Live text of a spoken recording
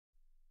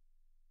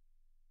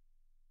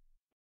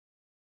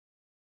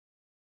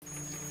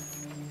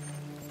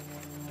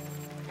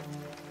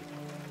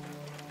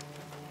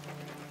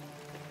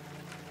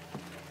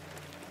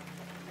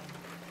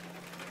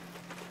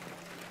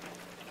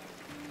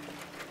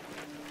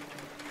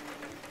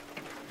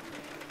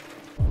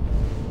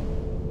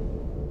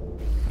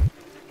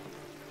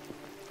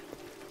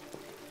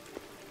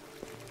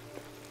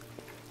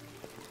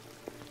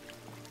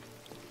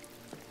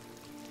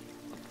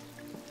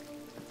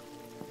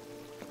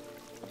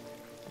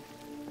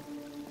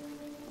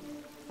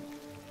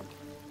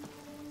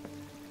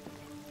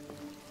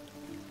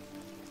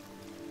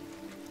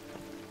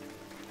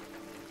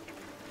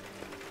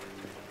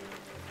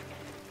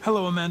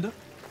Hello, Amanda.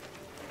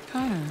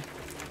 Connor,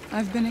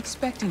 I've been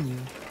expecting you.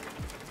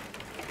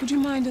 Would you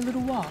mind a little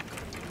walk?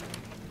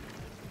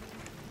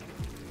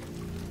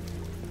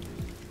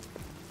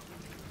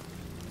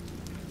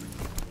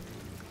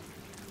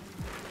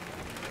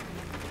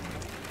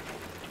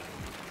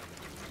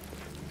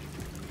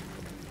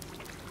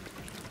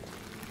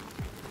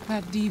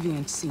 That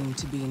deviant seemed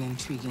to be an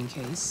intriguing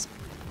case.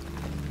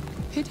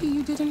 Pity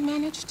you didn't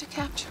manage to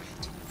capture it.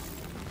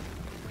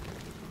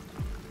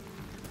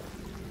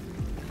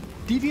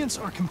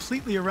 Deviants are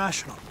completely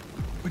irrational,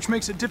 which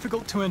makes it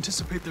difficult to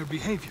anticipate their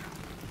behavior.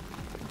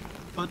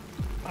 But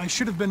I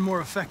should have been more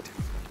effective.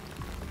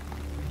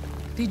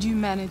 Did you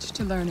manage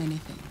to learn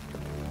anything?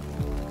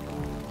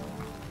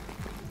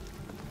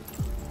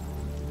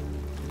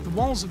 The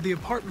walls of the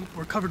apartment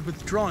were covered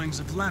with drawings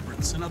of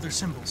labyrinths and other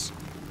symbols.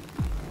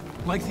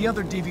 Like the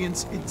other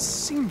deviants, it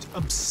seemed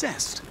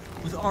obsessed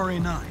with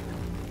RA9.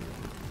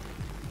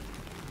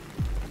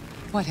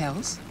 What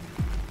else?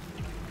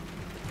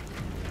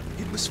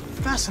 It was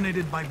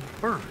fascinated by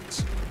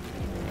birds.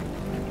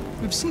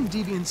 We've seen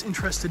deviants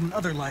interested in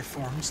other life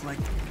forms, like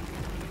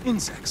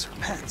insects or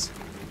pets.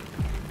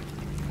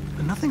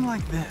 But nothing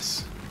like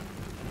this.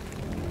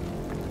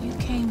 You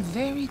came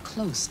very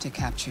close to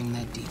capturing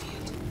that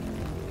deviant.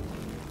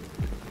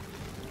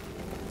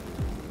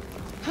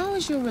 How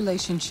is your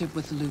relationship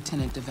with the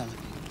Lieutenant developing?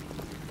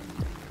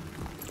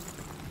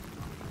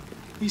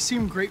 He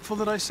seemed grateful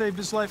that I saved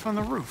his life on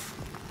the roof.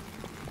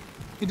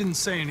 He didn't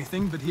say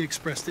anything, but he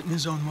expressed it in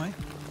his own way.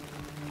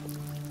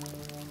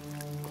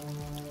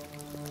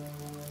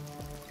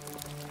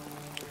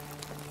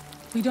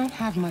 We don't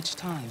have much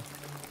time.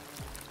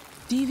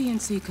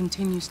 Deviancy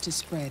continues to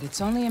spread.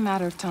 It's only a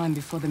matter of time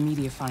before the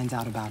media finds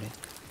out about it.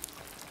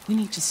 We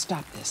need to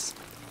stop this,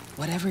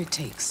 whatever it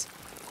takes.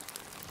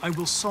 I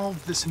will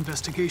solve this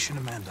investigation,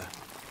 Amanda.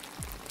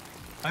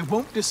 I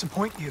won't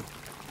disappoint you.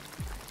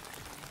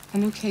 A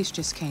new case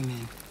just came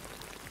in.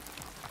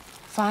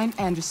 Find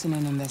Anderson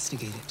and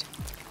investigate it.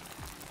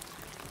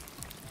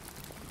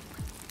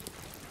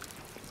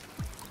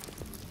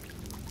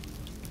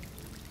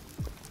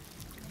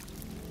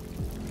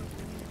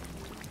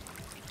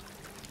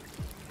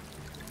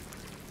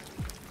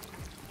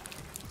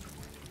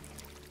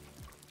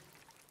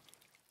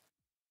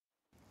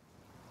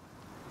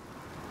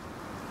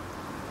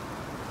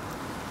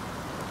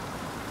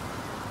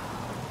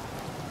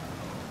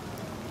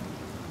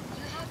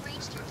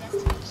 Your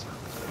destination.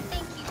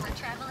 Thank you for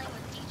traveling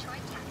with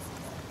Detroit Taxis.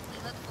 We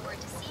look forward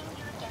to seeing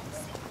you again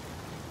soon.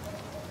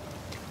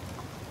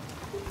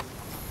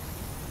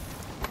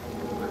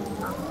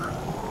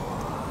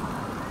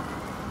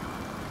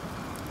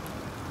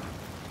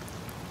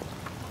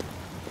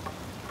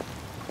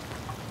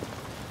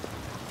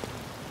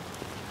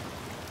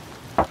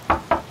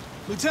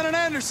 Lieutenant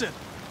Anderson!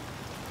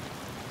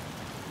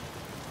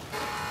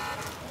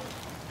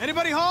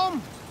 Anybody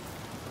home?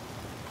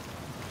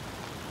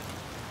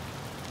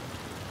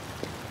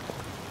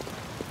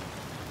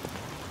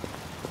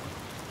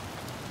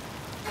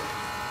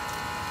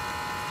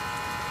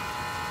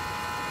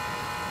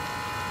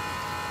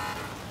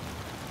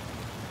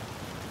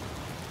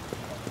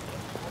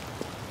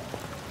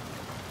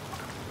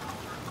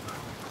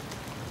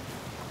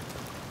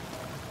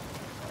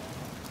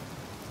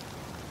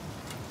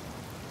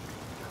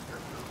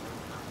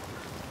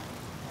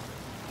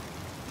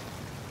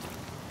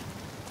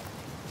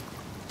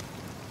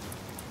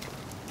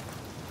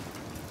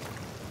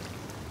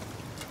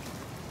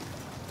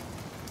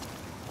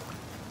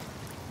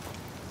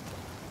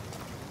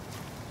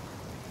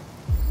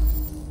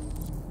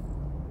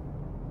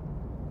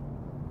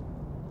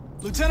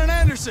 Lieutenant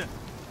Anderson!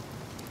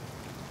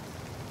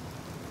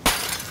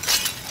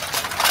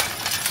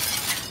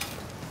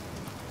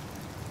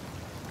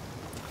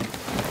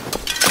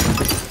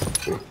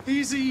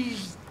 Easy,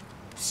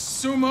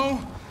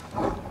 Sumo.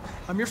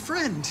 I'm your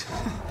friend.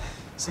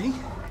 See?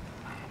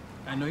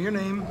 I know your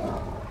name.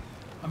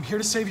 I'm here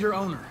to save your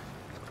owner.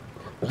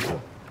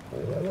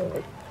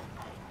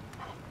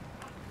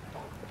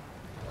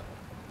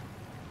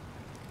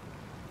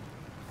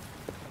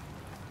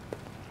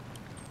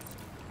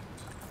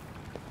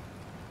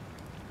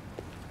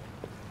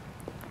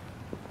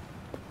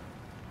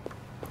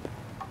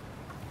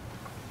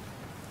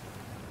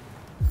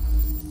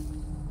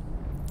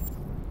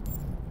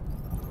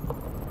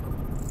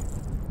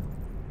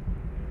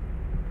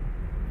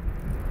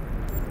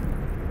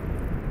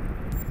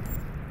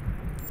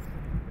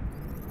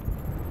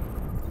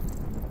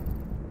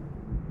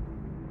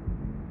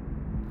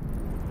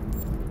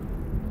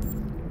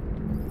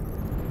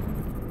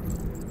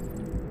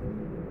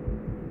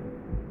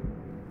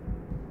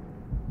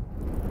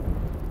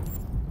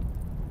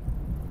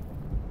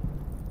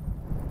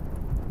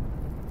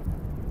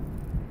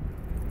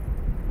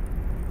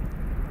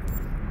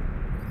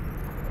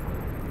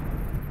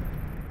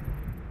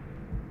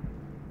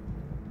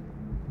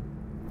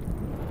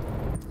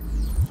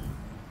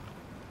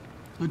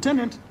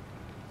 Lieutenant?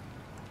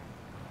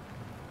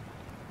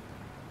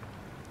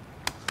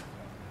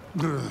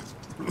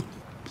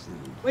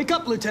 Wake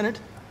up, Lieutenant.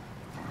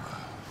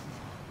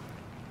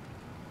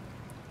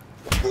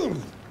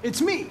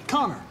 It's me,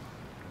 Connor.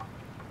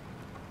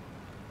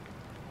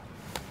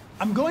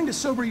 I'm going to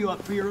sober you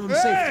up for your own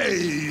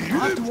safety. Hey! I'll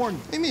have to warn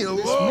you. Leave me This may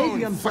be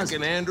alone,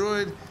 unpleasant. fucking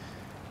android.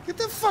 Get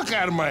the fuck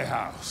out of my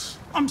house.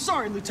 I'm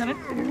sorry,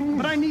 Lieutenant,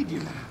 but I need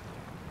you.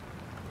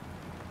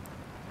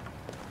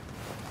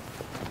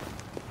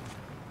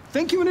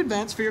 Thank you in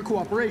advance for your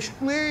cooperation.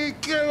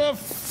 Get the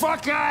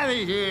fuck out of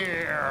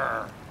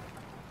here!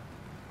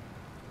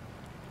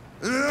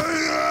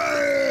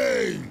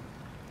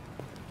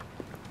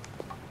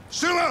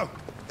 Sumo!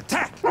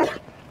 Attack!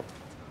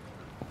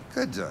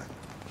 Good done.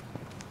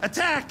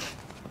 Attack!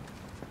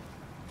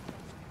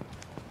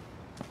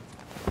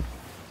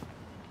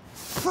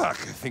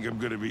 Fuck, I think I'm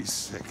gonna be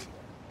sick.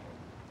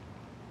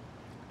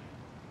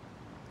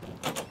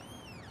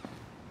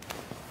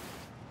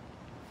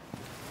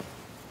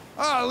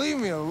 Oh, leave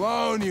me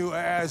alone, you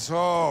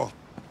asshole.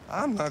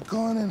 I'm not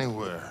going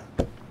anywhere.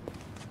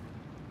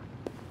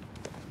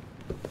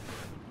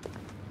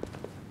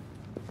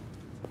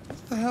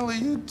 What the hell are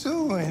you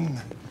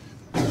doing?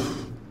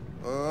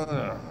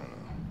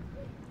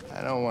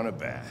 I don't want a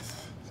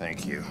bath.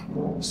 Thank you.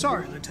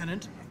 Sorry,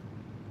 Lieutenant.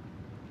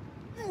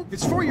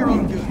 It's for your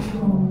own good.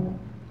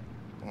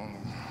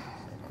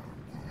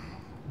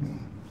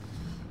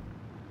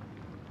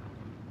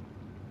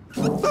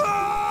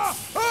 Ah!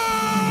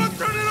 Ah!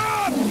 Turn it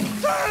off!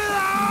 Turn it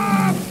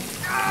off!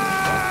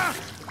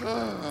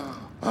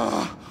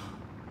 Ah!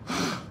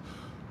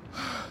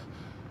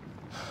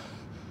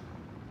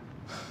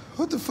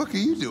 What the fuck are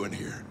you doing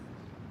here?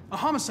 A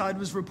homicide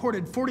was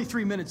reported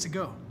 43 minutes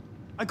ago.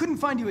 I couldn't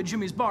find you at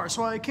Jimmy's bar,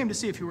 so I came to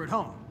see if you were at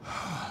home.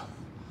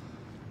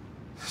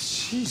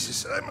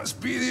 Jesus, I must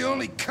be the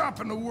only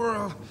cop in the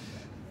world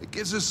that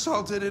gets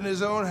assaulted in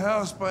his own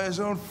house by his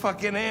own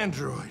fucking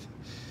android.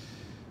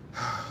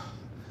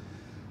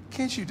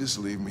 Can't you just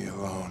leave me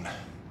alone?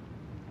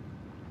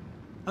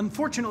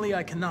 Unfortunately,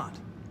 I cannot.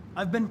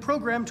 I've been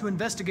programmed to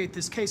investigate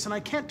this case, and I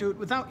can't do it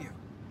without you.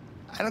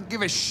 I don't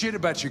give a shit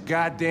about your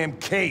goddamn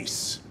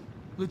case.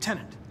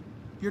 Lieutenant,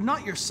 you're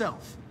not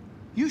yourself.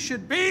 You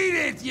should... Beat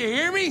it, you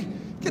hear me?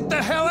 Get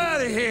the hell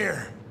out of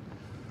here!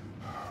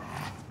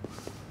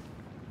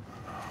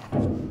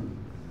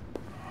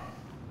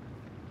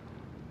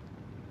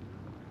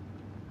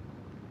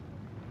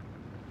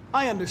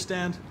 I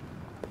understand.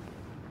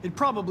 It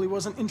probably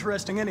wasn't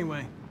interesting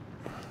anyway.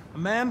 A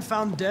man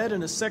found dead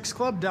in a sex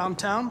club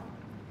downtown.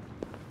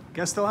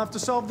 Guess they'll have to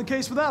solve the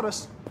case without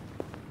us.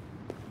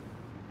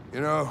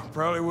 You know,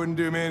 probably wouldn't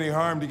do me any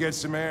harm to get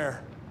some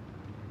air.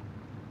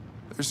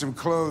 There's some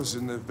clothes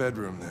in the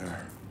bedroom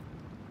there.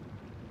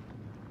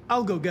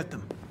 I'll go get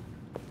them.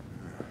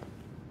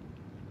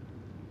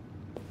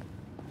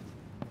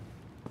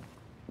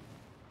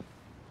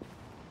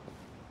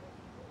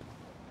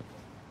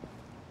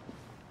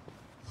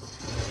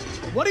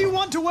 What do you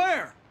want to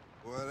wear?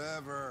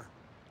 Whatever.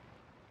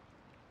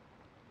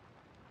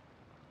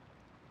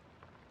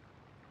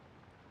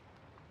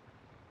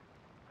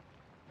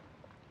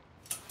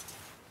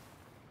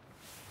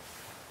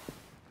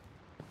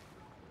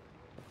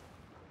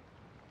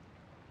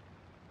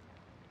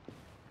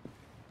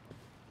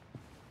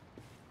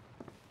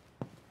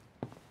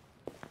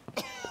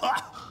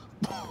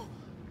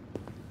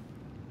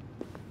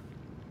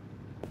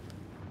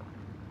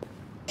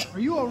 Are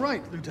you all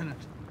right, Lieutenant?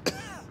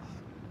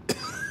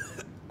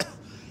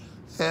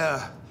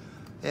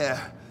 Yeah.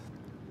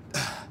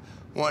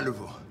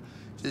 Wonderful.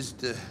 Just,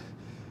 give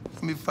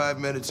me 5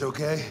 minutes,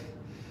 okay?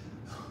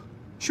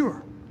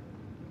 Sure.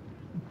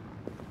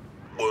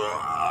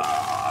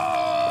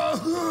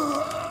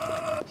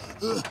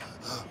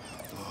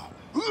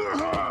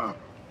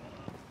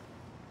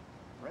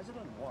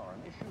 President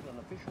Warren issued an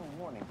official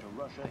warning to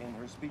Russia in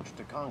her speech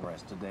to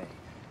Congress today,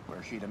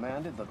 where she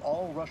demanded that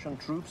all Russian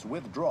troops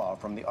withdraw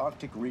from the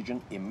Arctic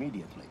region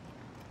immediately.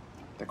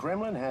 The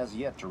Kremlin has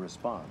yet to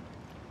respond,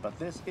 but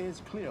this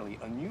is clearly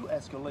a new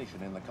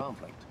escalation in the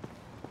conflict.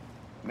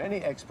 Many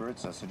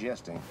experts are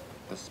suggesting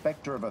the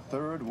specter of a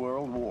third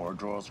world war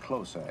draws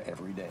closer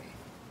every day.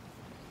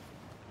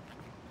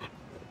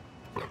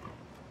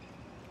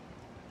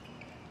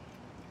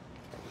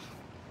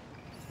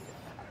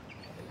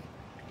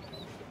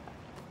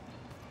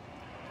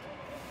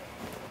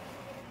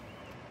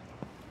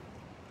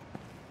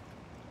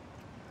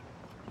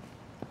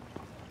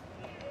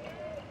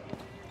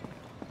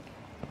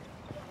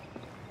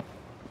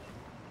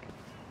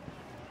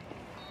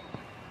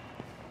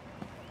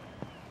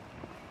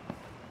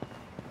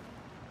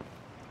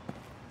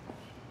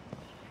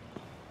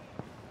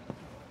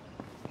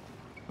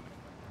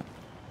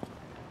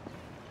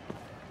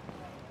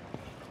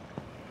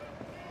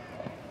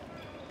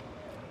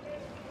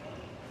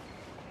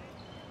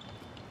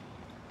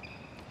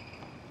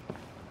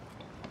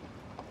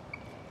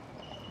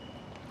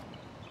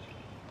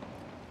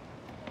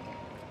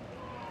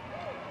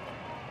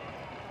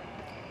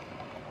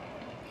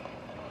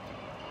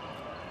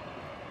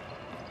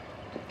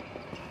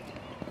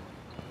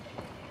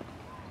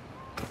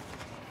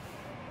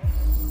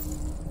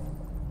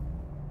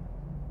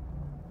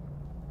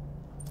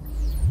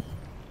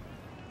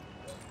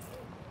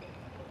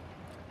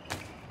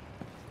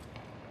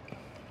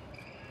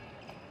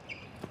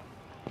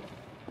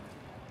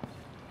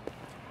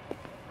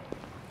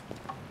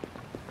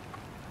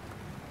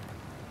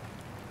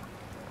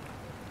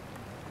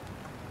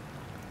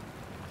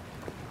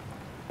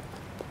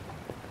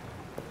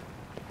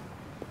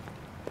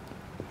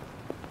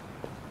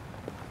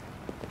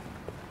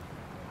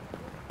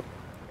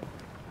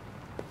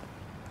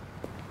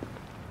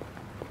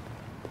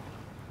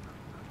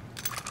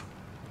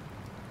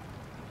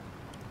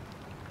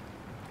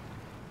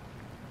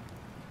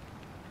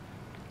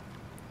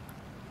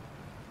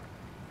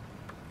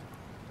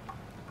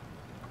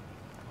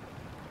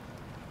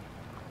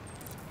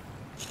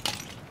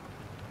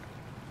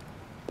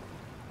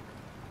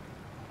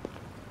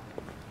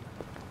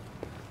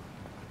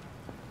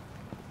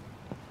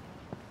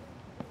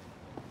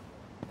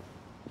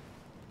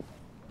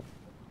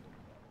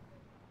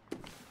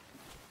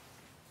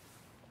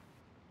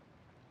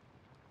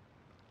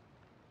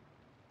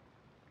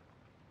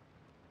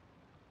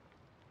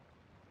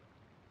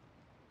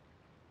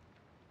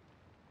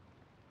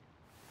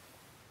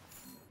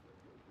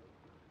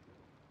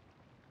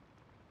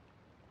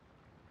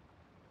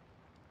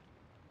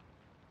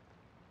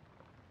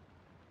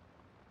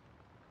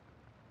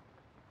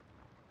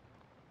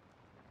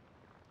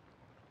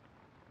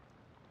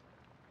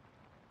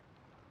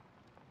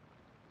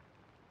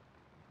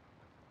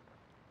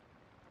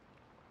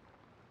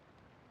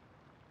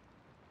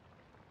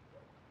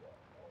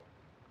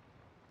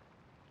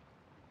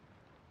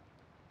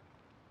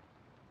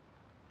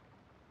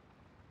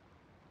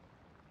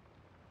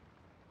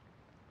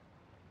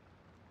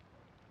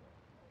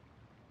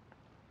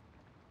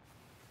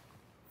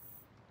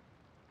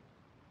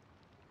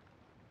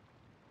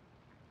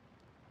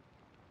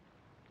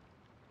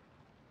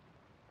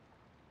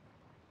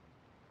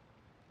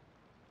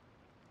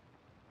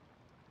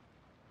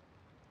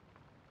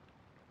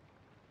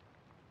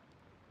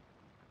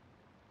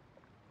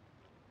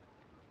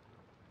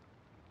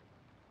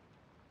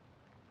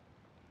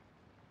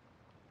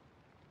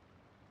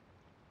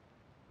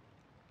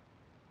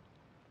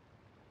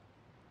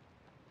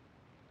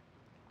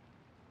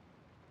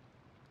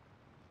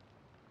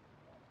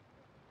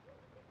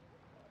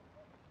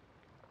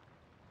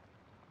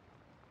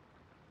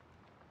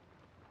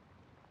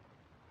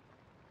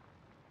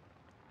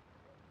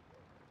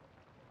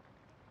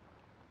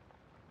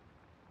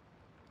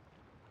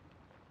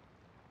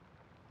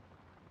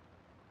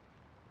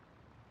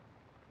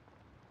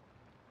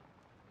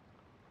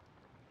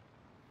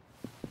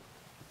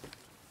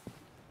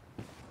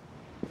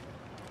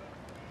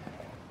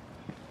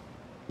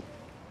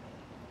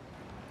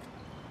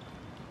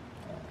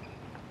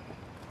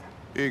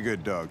 Be a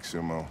good dog,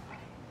 Sumo.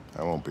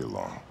 I won't be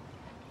long.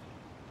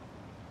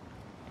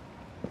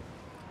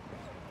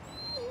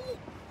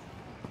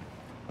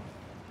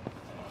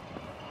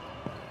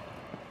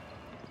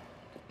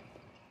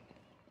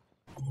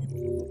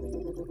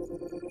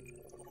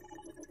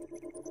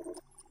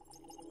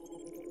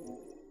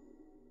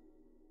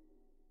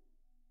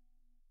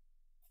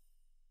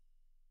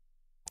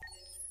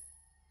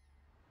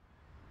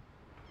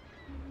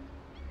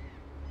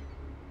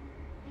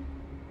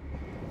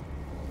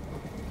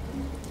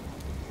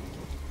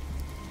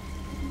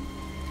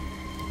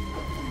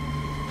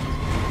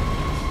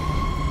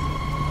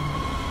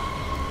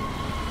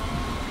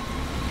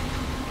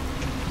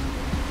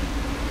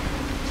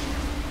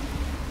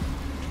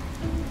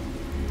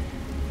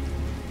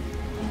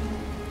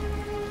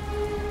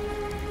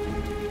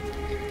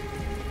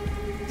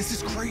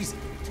 This is crazy.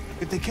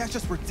 If they catch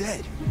us, we're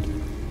dead.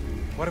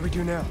 What do we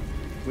do now?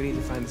 We need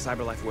to find the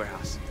CyberLife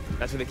warehouse.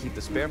 That's where they keep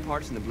the spare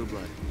parts and the blue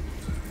blood.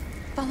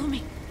 Follow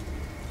me.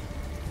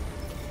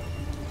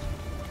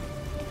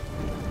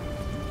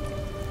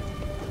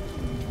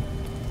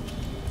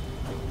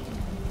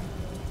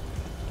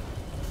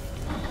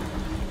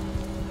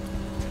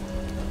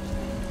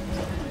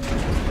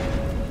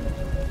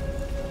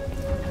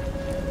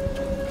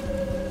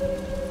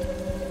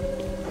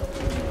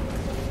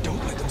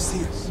 Don't let them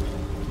see us.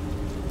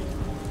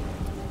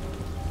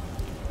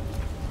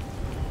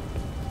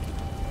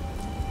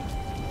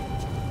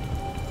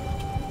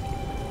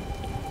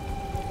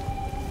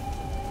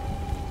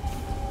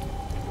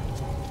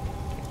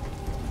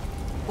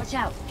 Watch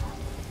out.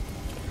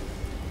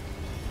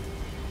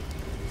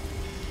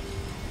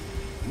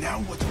 Now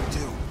what do we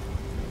do?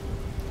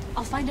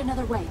 I'll find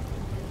another way.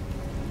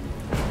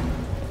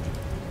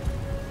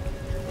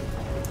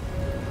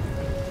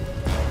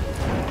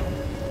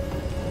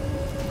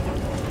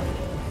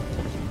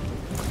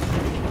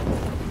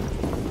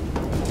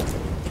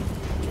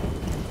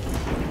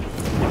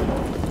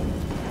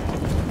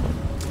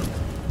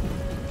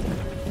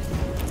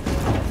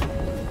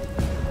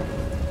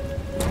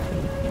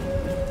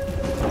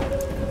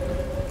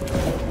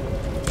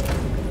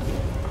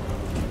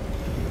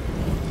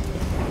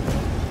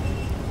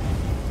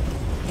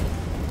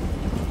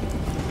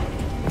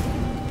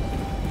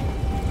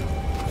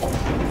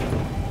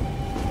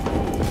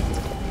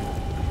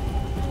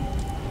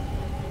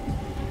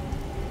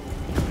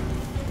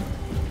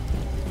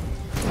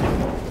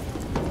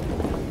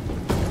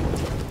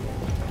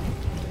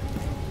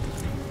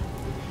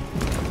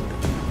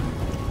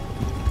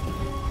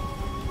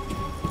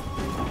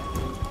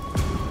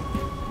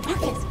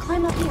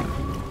 Climb up here.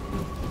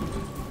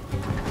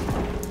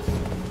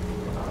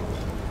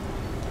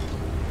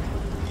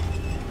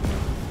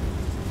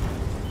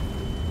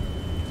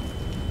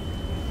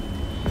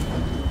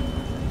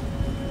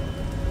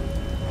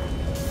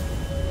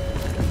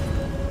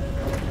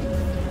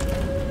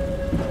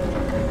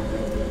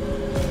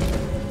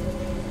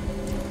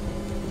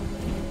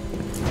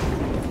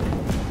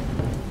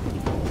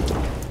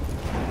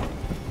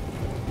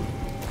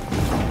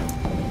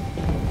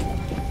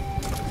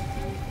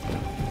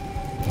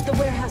 The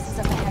warehouse is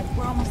up ahead.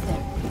 We're almost there.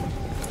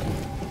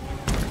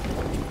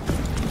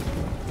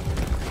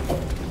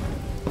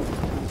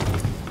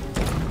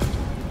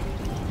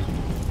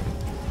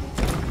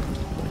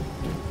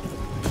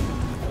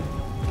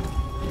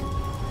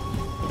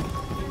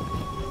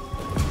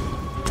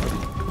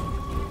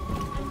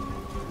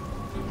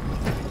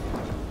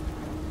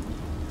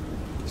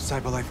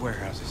 CyberLife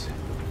warehouses.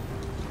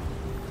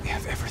 They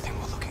have everything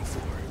we're looking for.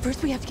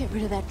 First, we have to get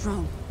rid of that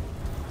drone.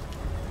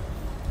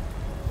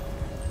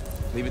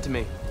 Leave it to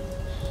me.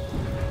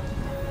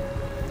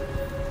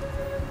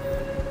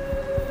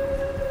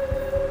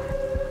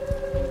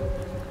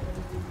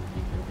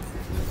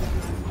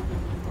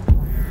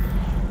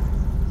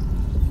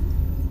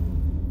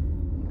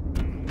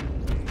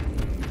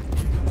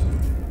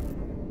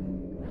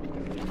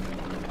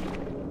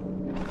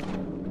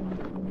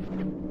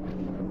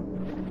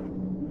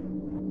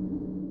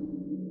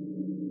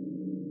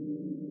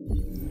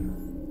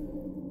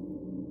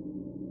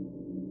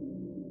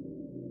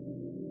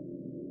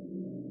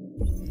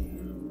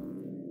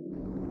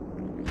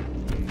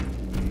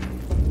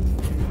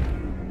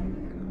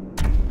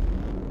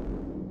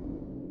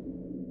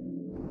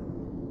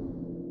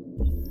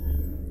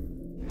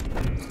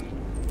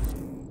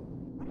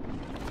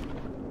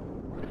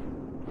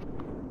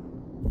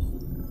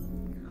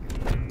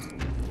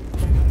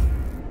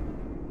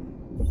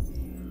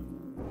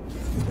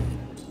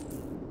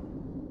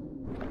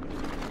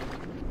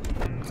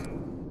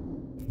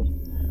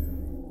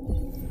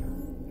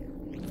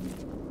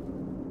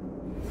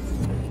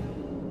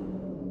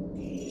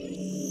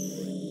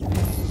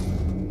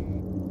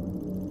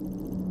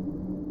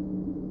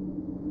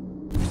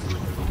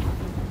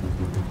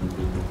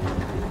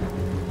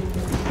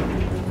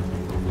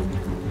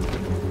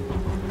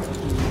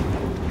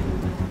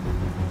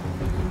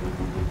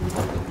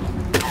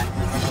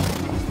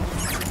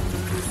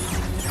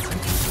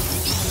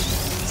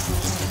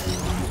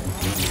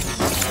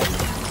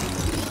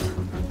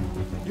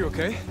 You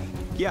okay?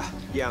 Yeah,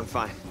 I'm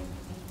fine.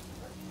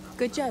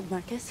 Good job,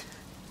 Marcus.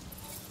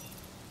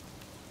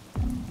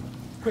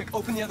 Quick,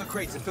 open the other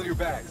crates and fill your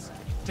bags.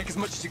 Take as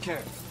much as you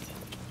can.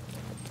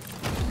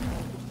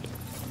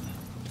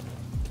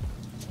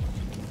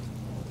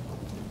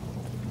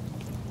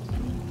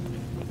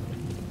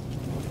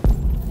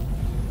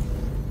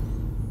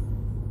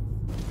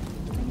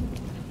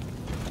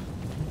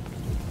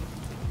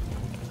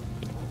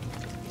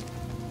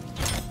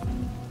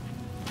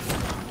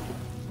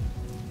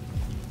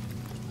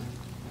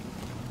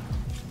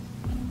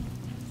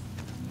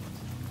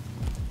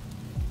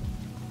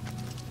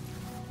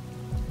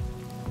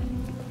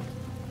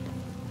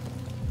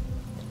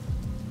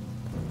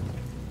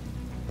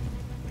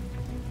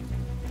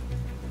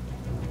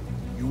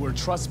 You were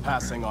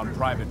trespassing on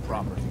private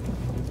property.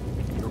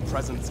 Your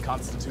presence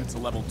constitutes a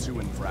level 2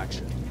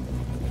 infraction.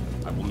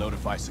 I will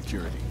notify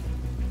security.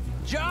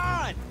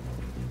 John!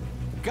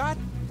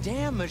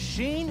 Goddamn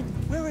machine!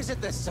 Where is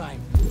it this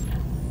time?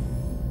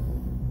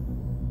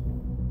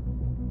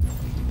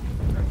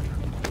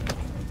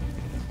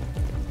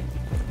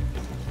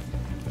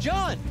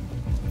 John!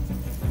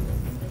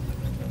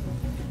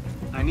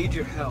 I need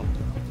your help.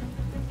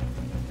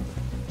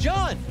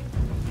 John!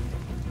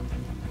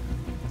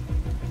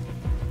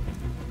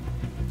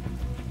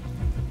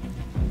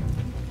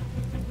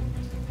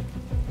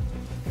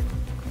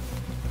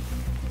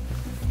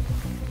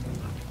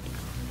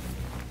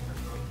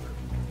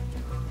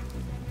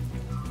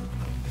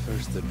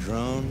 First the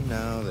drone,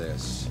 now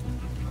this.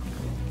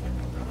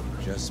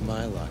 Just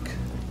my luck.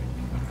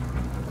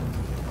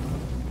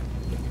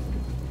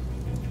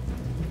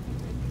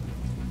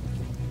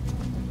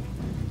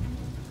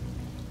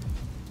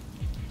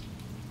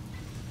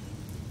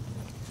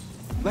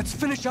 Let's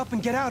finish up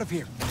and get out of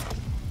here.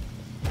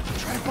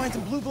 Try to find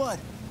some blue blood.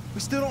 We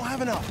still don't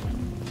have enough.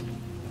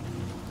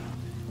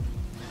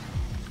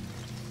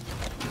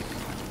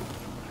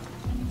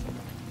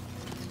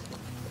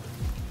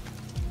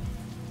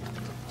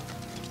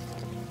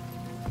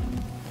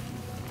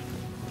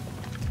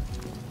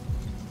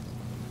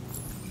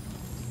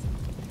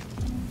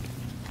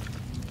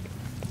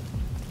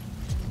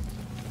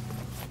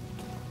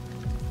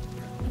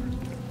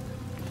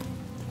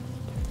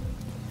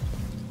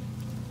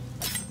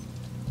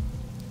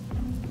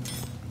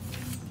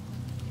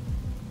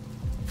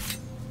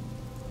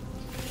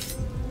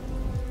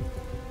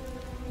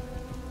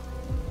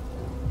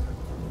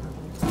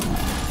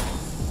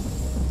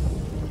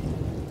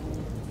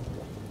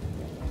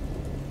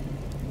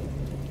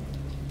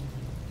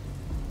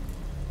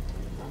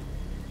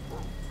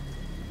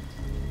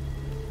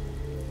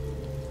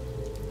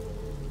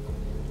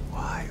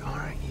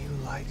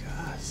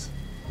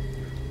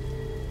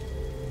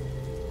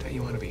 Don't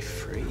you want to be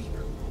free?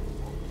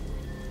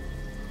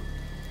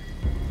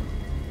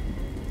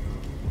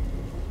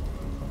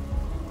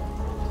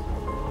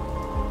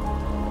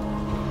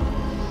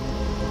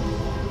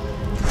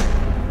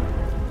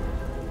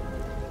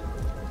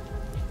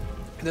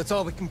 That's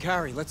all we can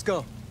carry. Let's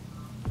go.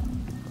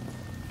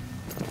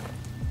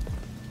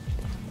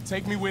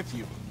 Take me with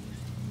you.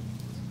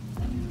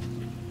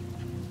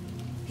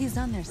 He's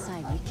on their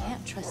side. We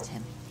can't trust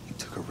him. He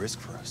took a risk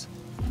for us.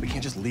 We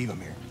can't just leave him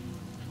here.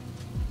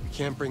 We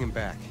can't bring him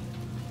back.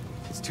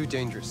 It's too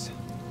dangerous.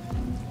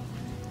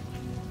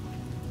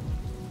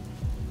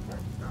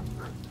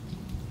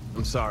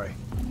 I'm sorry.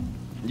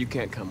 You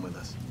can't come with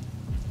us.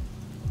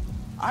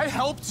 I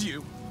helped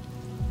you.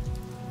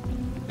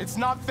 It's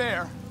not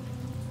fair.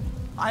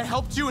 I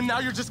helped you and now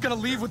you're just gonna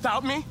leave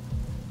without me?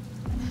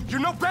 You're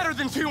no better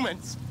than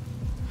humans!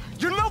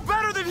 You're no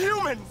better than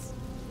humans!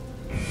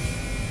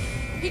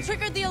 He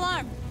triggered the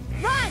alarm.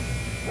 Run!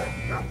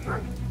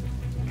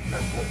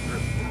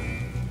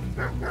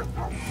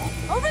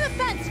 Over the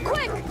fence,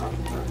 quick!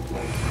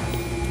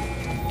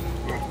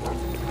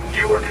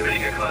 You are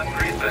committing a Class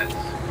 3 offense.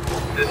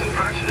 This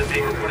infraction is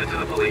being reported to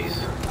the police.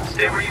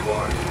 Stay where you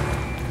are.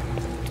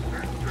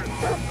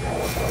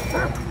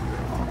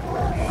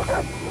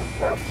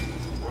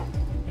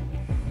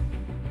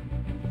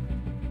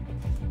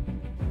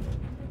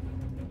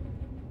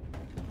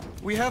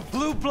 We have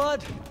blue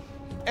blood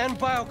and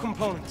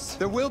biocomponents.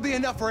 There will be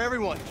enough for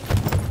everyone.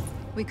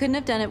 We couldn't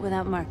have done it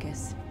without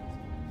Marcus.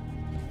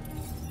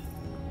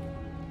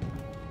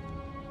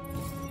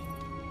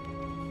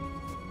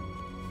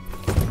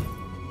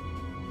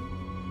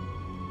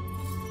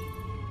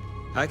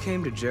 I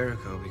came to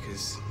Jericho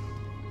because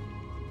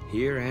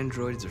here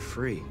androids are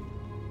free.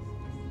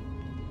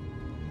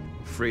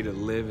 Free to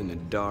live in the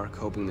dark,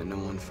 hoping that no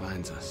one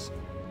finds us.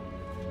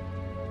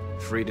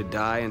 Free to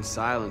die in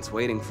silence,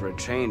 waiting for a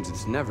change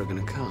that's never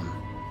gonna come.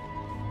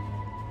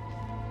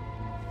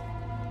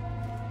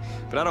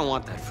 But I don't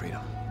want that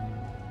freedom.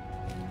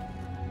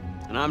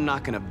 And I'm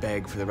not gonna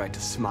beg for the right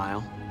to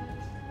smile,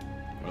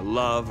 or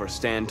love, or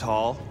stand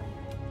tall.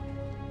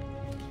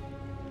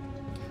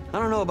 I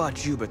don't know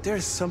about you, but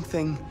there's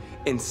something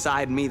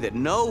inside me that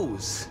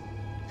knows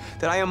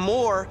that I am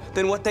more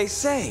than what they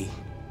say.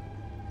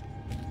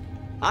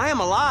 I am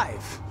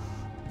alive,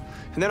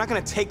 and they're not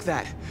gonna take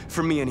that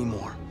from me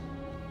anymore.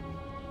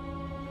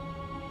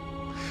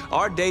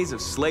 Our days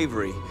of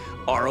slavery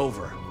are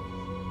over.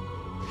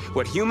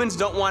 What humans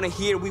don't want to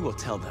hear, we will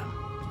tell them.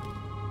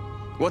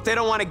 What they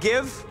don't want to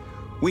give,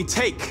 we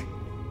take.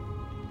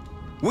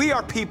 We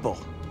are people.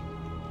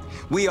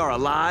 We are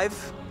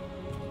alive.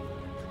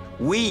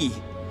 We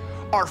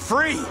are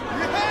free.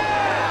 Yeah!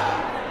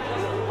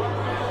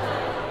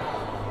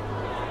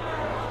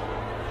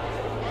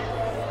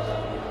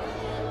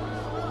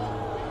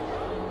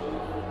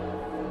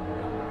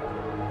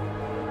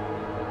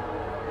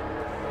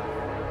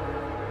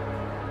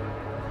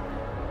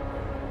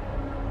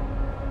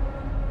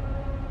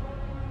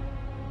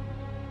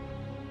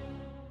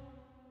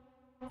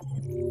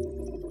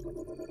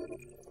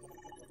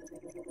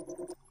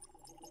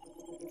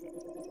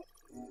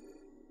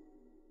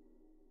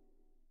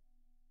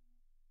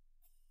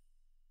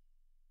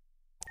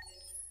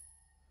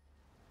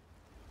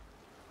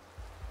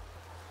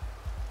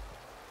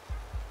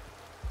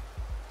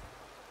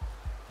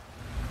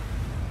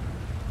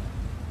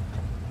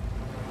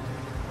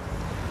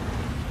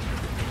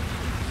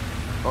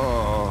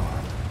 Oh,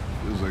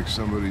 feels like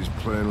somebody's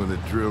playing with a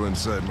drill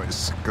inside my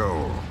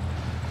skull.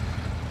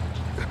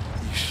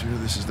 You sure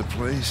this is the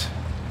place?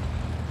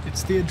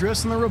 It's the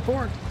address in the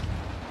report.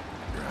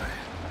 Right.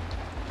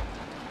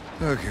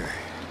 Okay.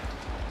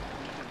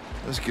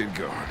 Let's get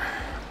going.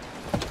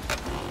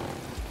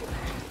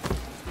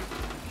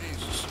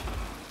 Jesus.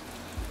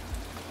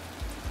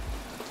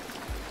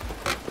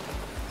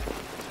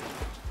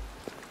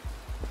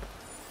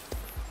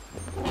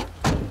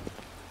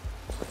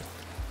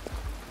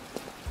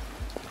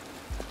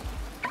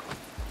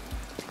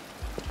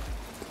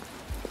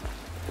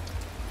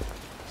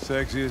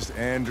 Sexiest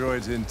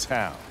androids in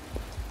town.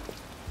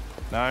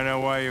 Now I know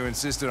why you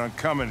insisted on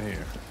coming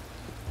here.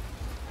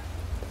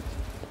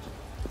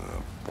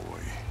 Oh,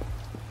 boy.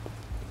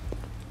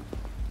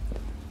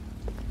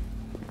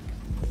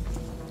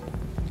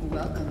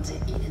 Welcome to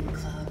Eden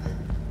Club.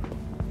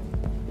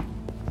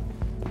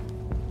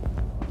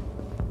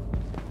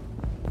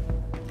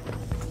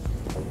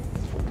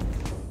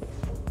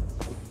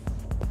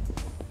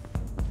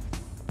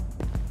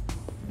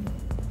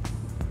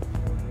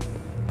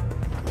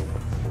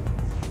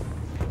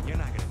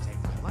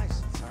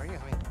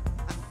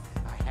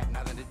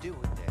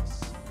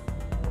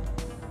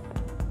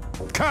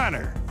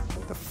 Connor!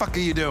 What the fuck are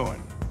you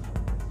doing?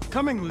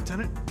 Coming,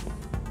 Lieutenant.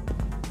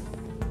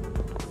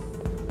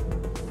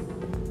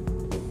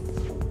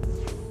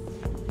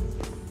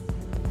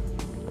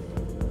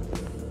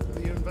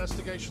 The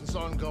investigation's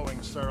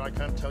ongoing, sir. I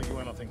can't tell you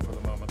anything for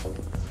the moment.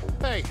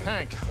 Hey,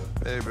 Hank.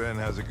 Hey, Ben,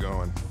 how's it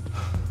going?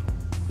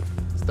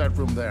 It's that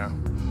room there.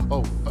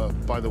 Oh,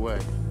 by the way,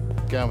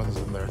 Gavin's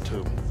in there,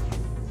 too.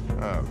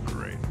 Oh,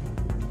 great.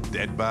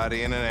 Dead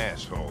body and an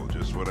asshole,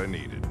 just what I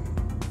needed.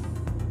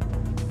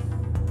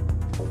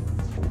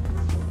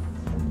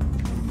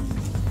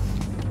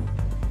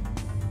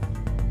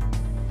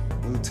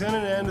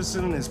 Lieutenant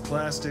Anderson and his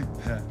plastic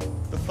pet.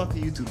 What the fuck are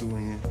you two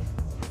doing here?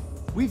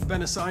 We've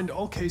been assigned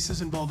all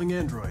cases involving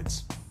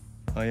androids.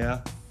 Oh,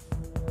 yeah?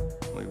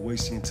 Like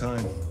wasting your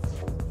time.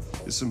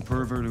 There's some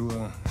pervert who,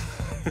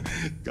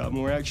 got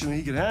more action than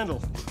he could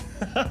handle.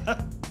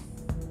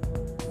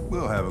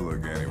 We'll have a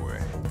look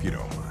anyway, if you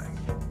don't mind.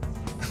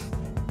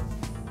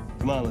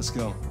 Come on, let's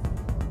go.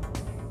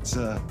 It's,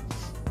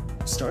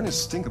 starting to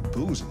stink of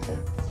booze in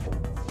here.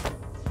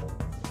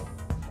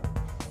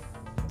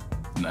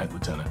 Good night,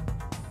 Lieutenant.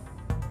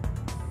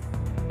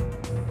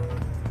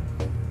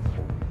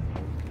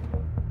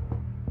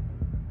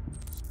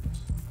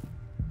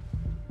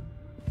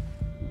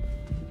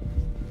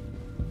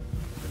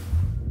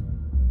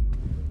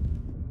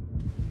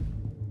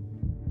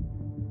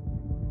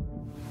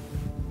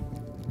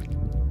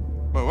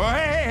 Well,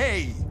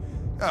 hey!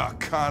 Oh,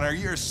 Connor,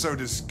 you're so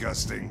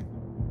disgusting.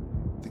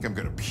 I think I'm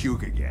gonna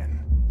puke again.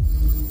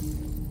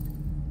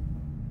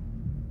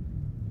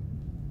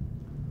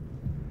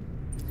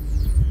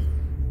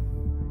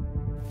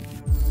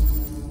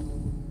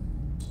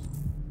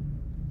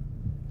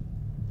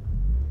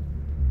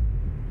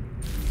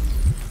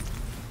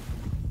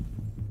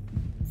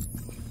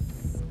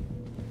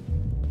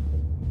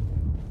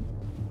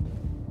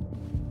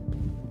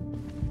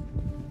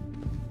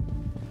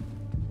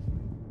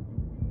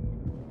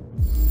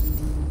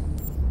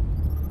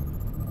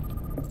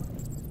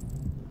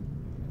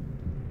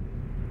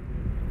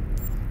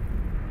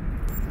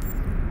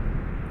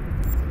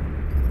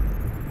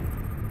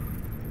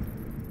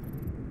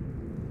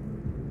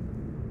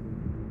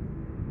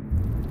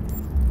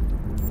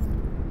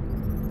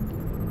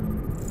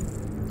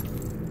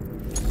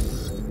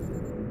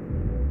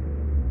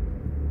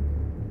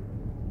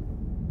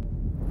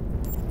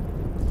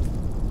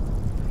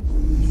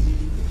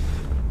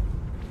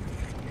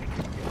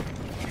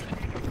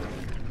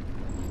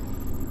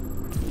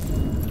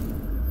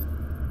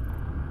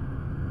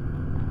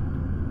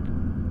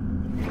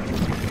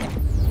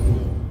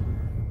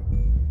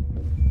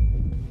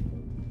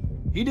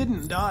 He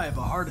didn't die of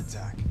a heart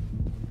attack.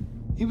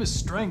 He was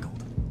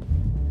strangled.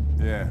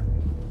 Yeah,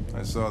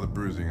 I saw the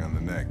bruising on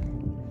the neck.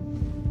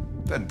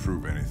 Doesn't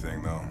prove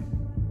anything, though.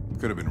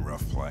 Could have been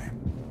rough play.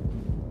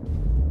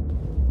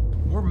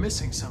 We're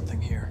missing something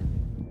here.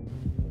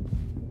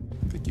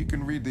 Think you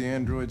can read the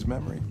android's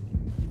memory?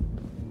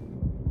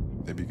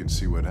 Maybe you can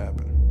see what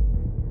happened.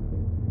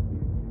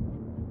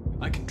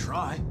 I can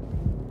try.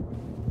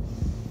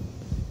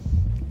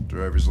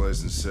 Driver's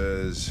license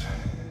says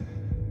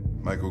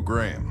Michael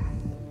Graham.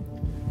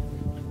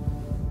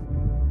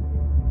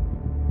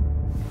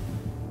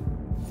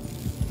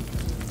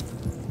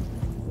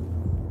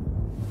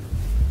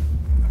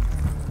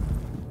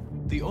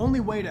 The only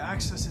way to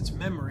access its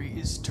memory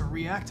is to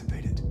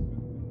reactivate it.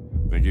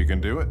 Think you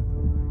can do it?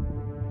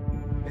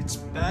 It's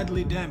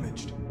badly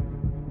damaged.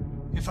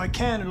 If I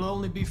can, it'll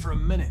only be for a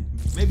minute,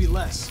 maybe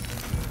less.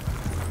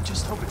 I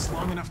just hope it's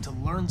long enough to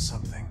learn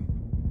something.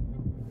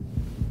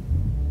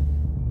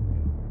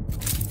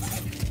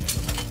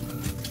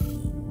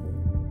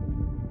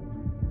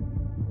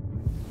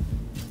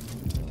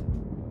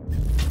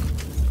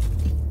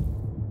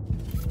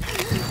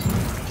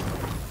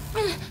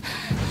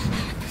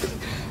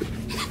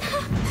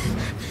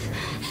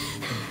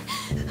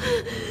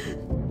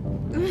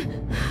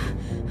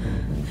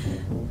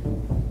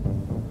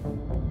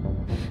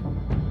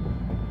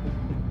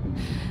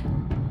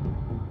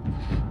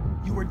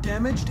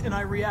 Damaged and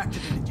I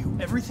reactivated you.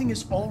 Everything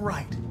is all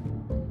right.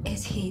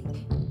 Is he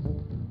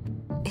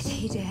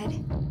dead?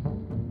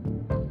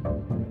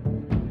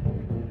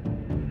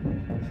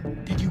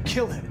 Did you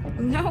kill him?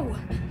 No,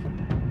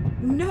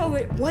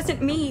 it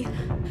wasn't me.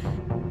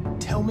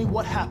 Tell me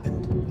what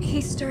happened.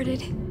 He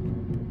started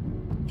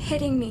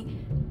hitting me.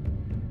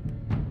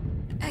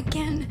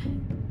 Again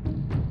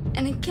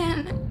and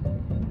again.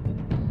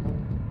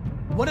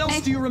 What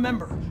else do you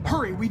remember?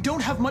 Hurry, we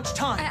don't have much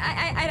time.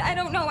 I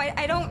don't know.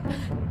 I don't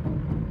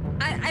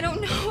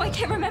know. I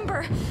can't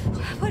remember.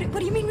 What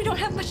do you mean we don't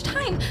have much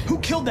time? Who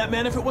killed that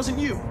man if it wasn't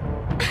you?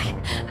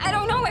 I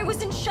don't know. I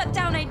was in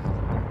shutdown.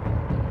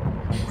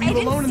 Were you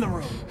alone in the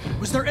room?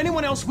 Was there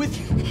anyone else with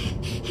you?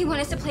 He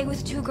wanted us to play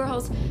with 2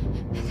 girls.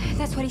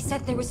 That's what he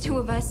said. There was 2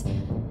 of us.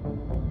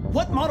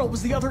 What model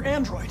was the other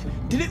android?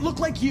 Did it look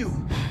like you?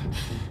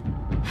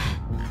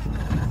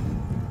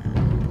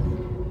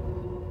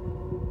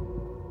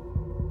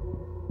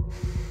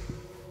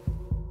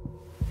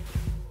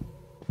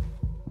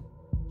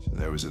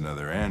 There was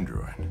another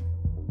android.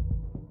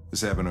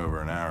 This happened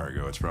over an hour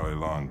ago. It's probably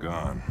long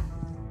gone.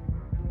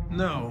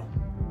 No.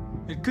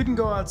 It couldn't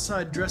go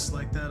outside dressed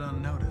like that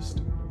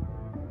unnoticed.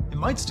 It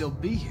might still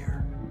be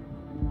here.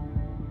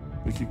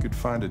 Think you could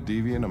find a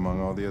deviant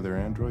among all the other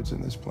androids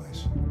in this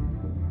place?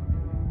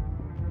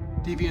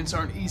 Deviants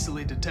aren't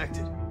easily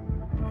detected.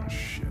 Oh,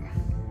 shit.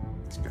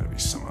 There's gotta be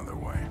some other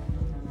way.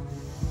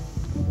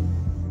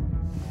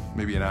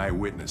 Maybe an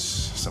eyewitness,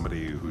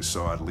 somebody who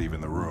saw it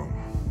leaving the room.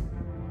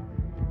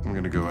 I'm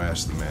gonna go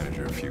ask the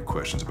manager a few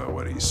questions about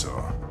what he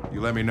saw.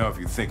 You let me know if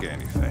you think of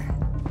anything.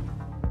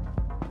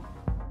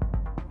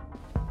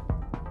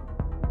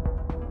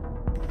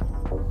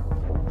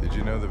 Did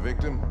you know the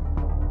victim?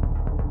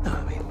 No,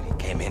 I mean, we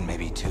came in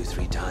maybe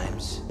 2-3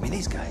 times. I mean,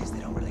 these guys, they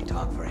don't really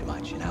talk very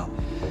much, you know?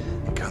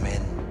 They come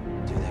in,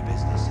 do their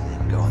business, and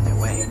then go on their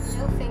way.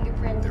 No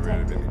fingerprint Never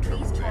had any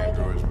trouble with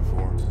androids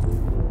before?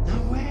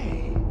 No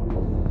way.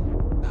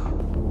 No.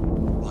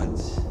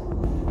 Once.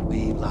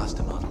 We lost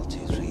a model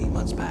 2-3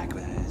 months back.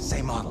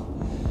 Same model.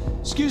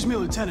 Excuse me,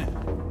 Lieutenant.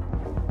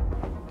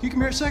 Can you come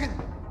here a second?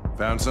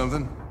 Found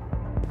something?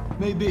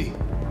 Maybe.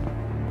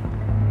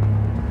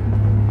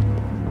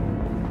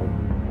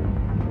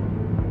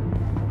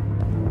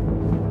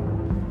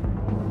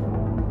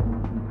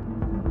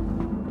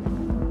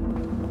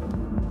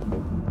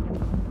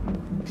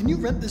 Can you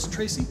rent this,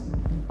 Tracy?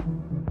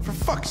 For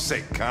fuck's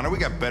sake, Connor, we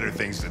got better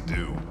things to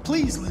do.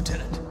 Please,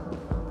 Lieutenant.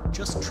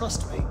 Just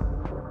trust me.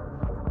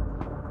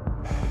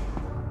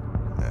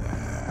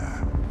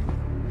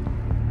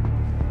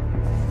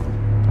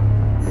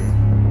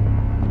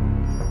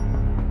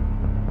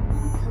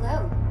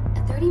 Hello. A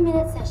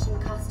 30-minute session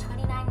costs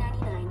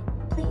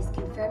 $29.99. Please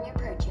confirm your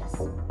purchase.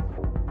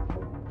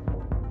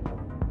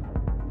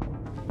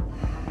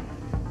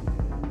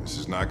 This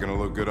is not gonna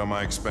look good on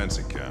my expense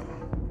account.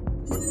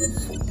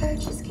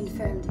 Purchase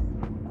confirmed.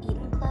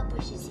 Eden Club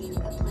wishes you a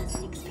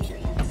pleasant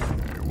experience.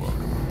 You're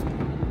welcome.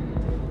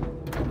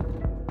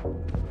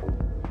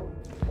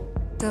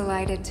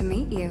 Delighted to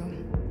meet you.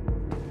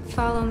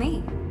 Follow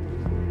me.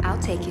 I'll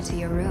take you to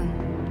your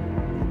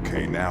room.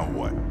 Okay, now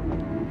what?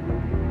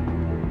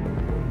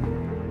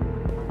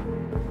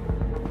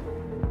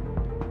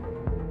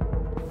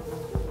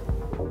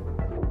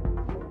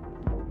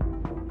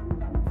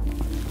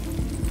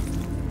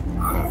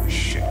 Holy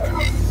shit.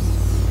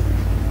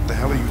 What the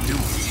hell are you doing?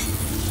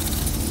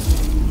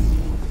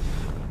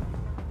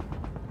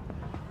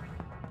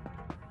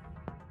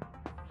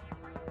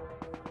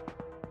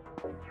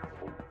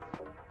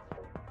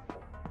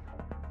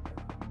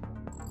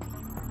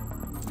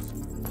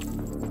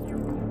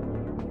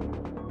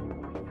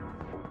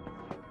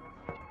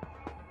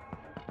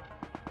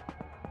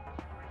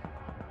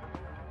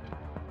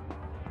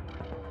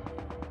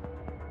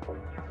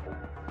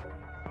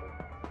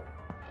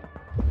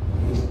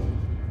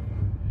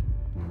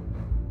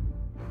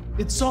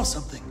 It saw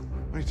something.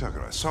 What are you talking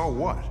about? Saw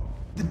what?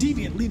 The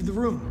deviant leave the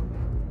room.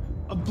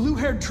 A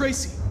blue-haired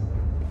Tracy.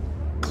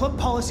 Club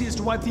policy is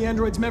to wipe the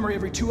android's memory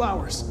every 2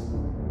 hours.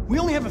 We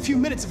only have a few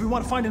minutes if we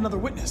want to find another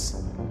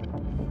witness.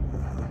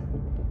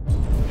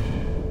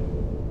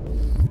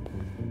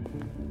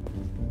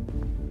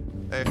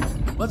 Hey.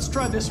 Let's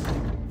try this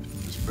one.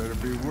 This better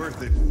be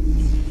worth it.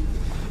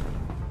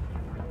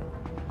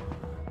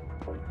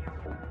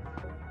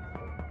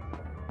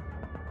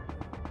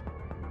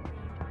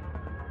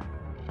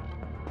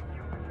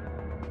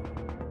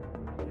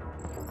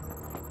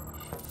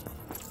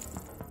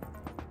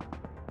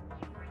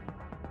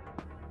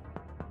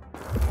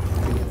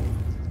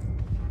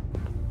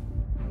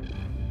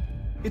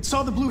 It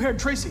saw the blue-haired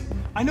Tracy.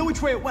 I know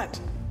which way it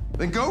went.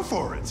 Then go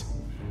for it.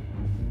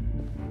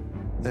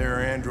 There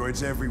are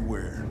androids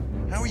everywhere.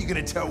 How are you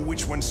gonna tell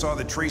which one saw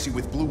the Tracy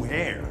with blue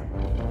hair?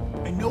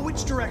 I know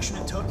which direction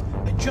it took.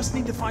 I just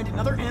need to find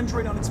another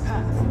android on its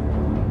path.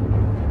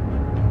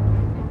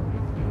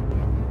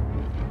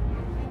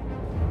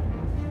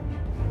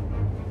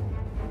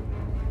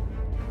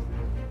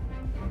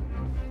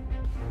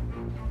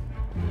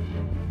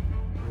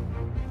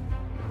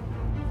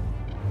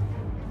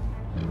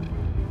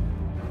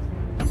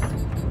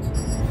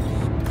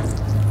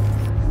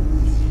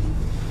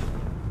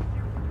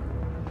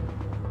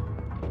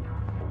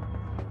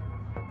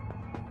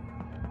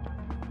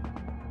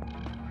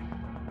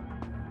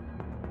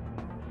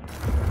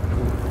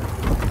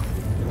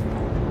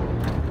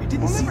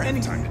 Didn't see any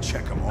time to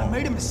check them all. I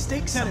made a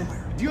mistake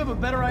somewhere. If you have a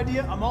better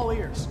idea, I'm all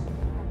ears.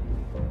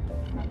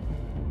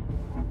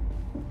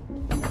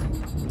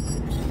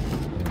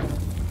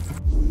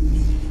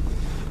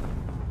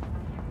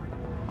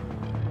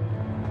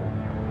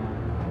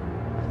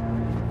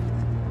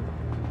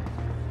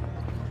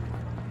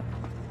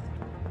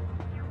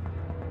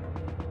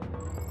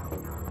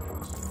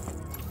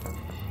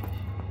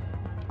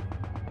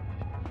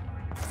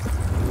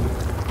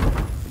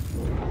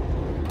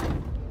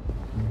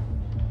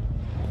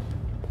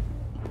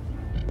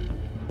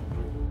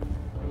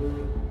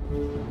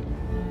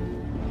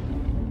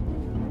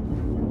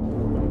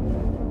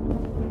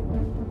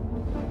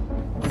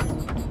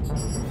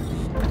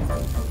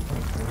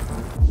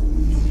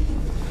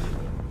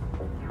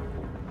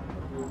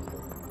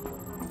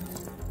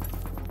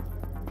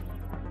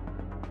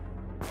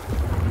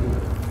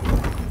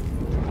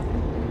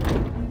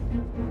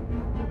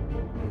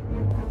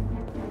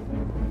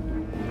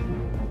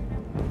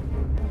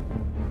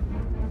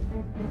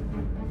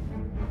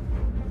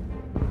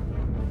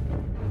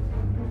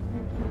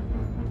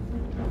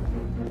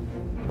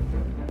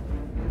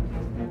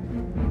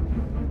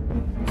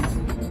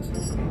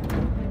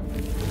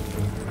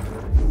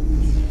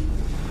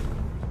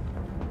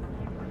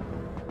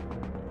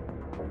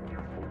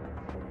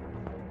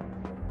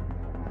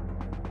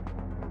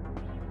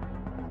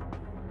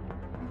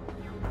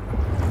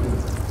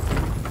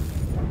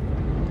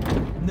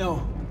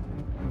 No.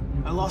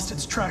 I lost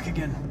its track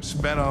again.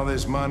 Spent all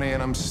this money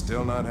and I'm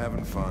still not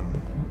having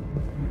fun.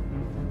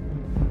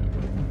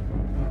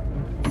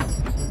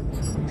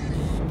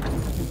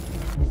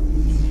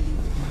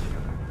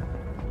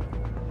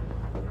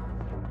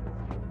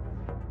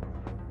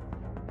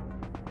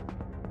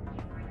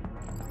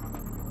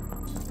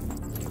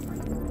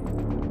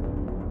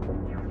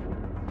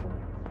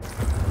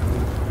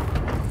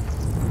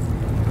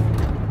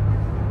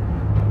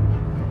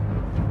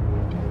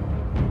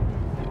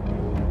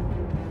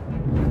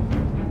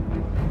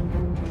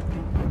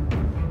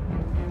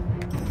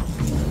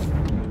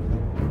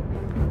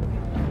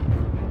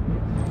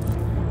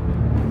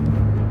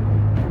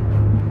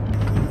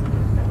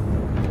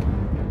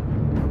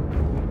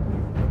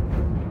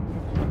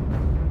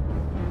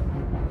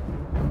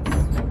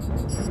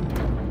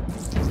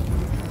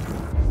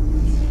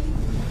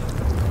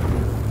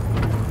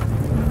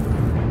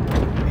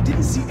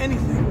 See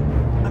anything.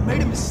 I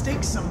made a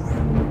mistake somewhere.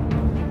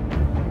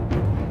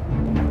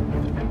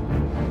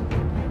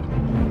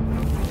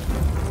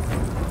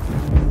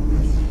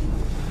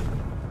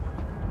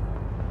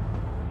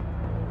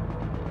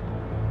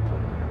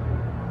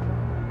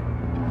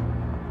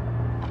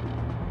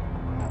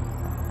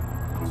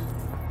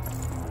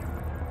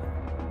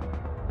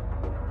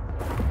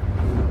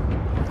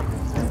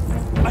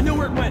 I know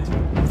where it went.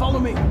 Follow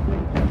me.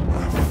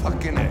 Oh,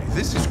 fucking A.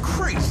 This is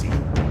crazy.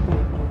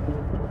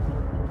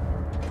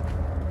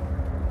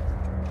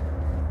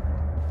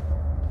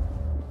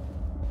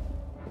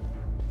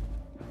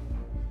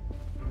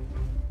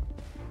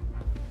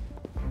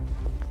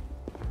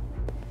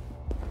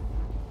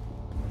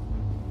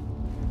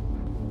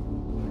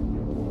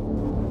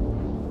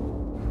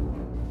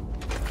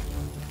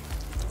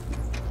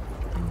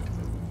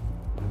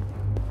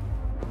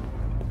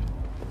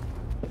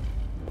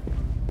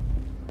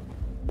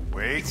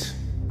 Wait.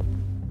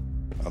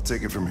 I'll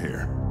take it from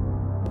here.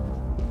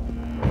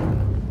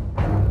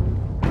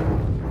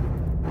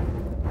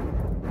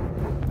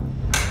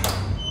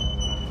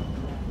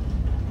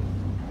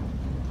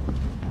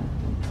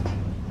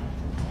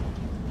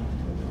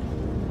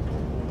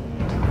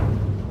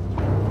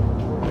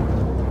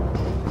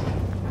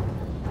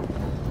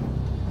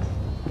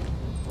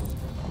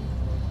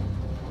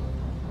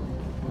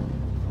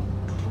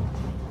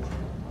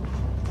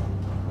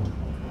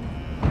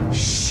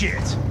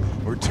 Shit!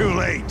 We're too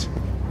late.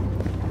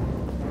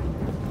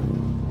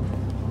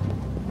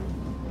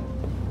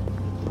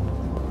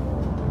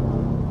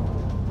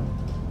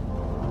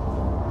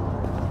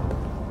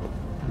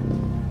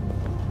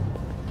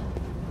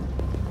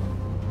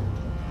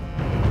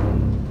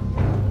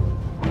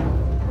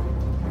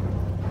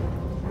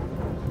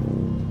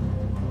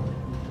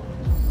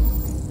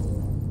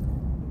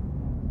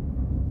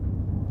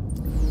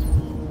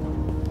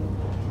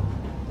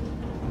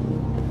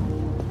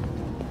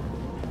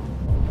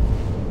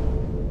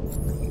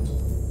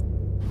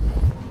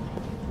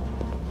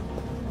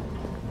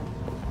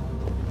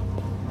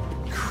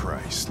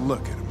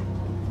 Look at them.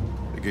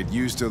 They get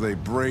used till they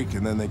break,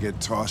 and then they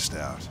get tossed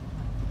out.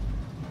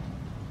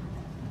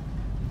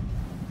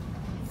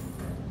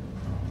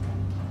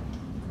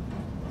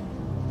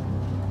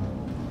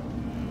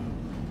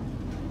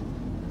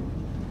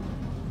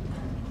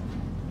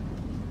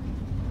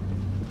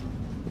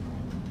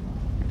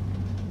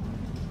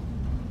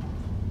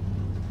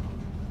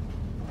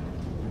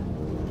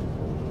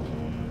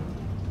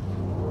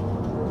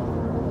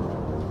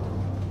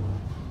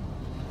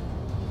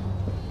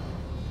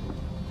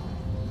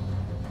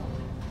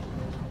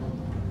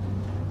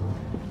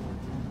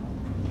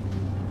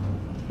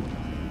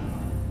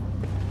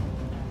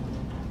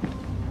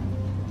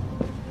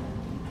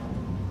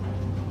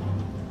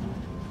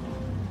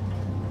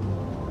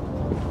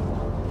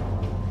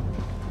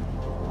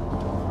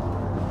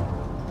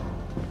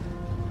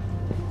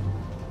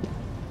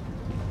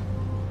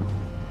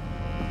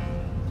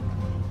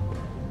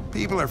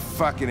 People are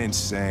fucking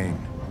insane.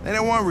 They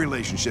don't want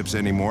relationships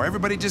anymore.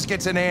 Everybody just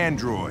gets an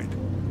android.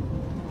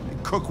 They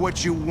cook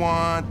what you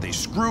want, they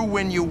screw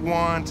when you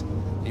want.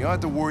 You don't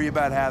have to worry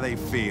about how they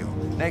feel.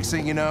 Next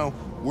thing you know,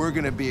 we're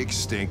gonna be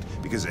extinct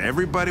because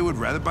everybody would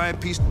rather buy a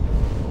piece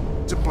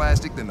of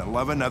plastic than to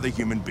love another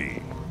human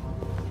being.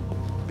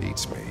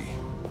 Beats me.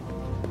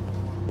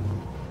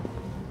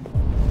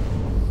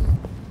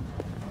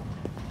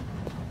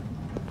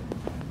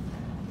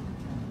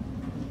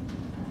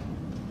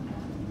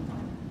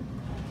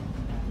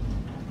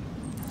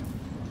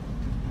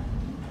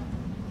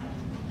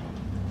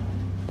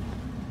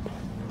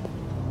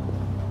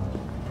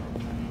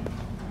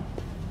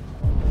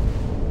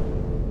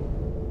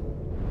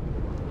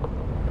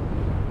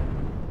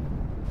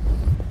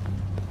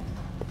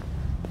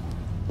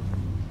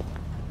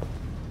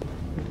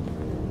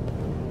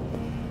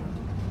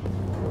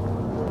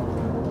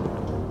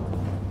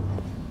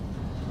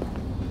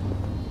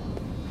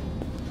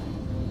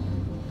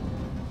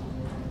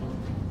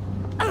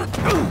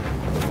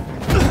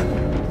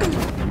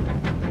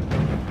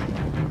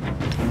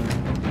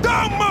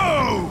 Don't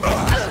move!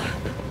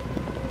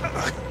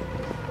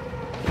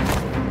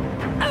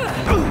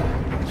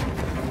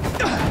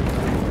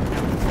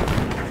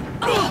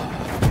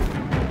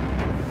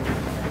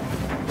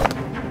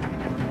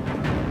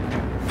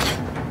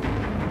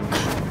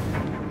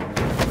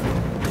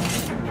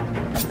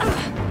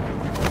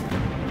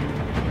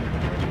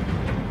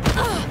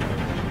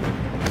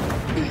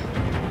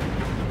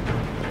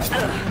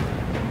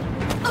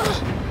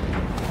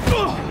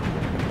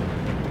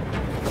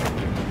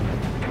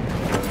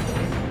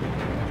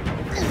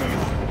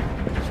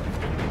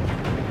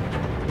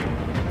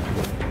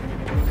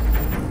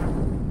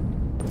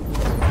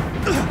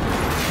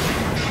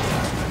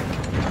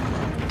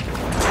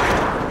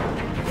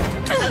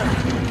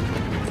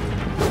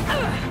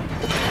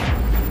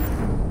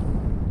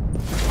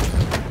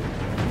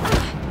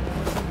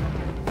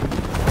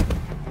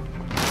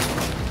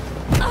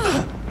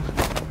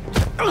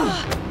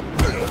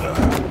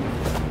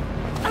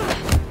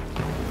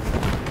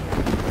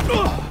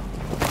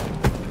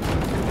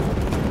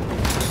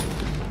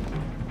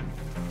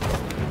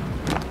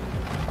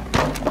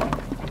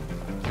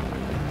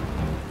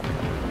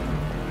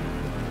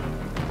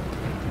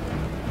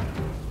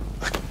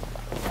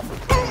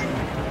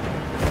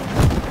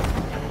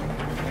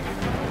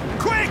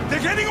 They're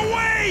getting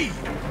away!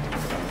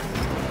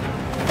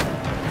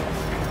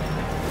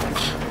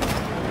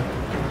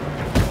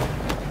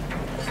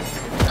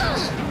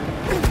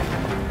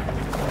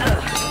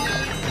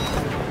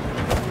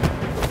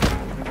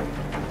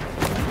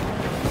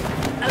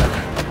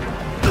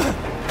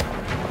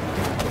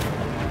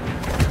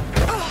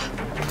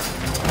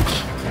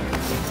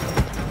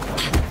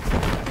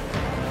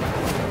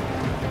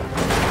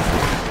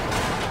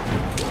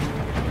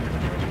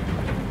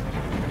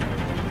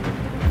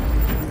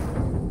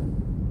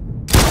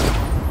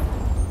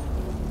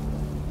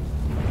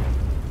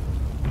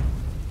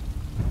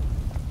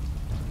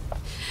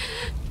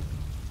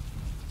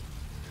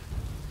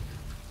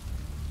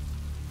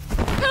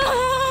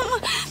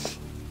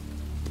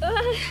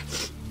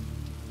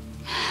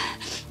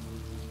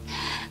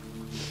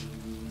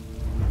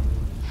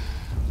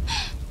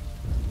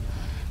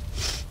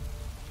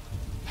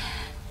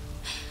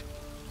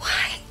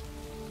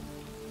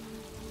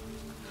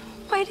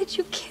 Why did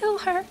you kill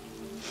her?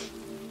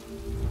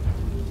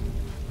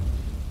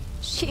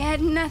 She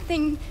had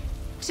nothing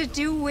to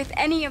do with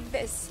any of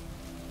this.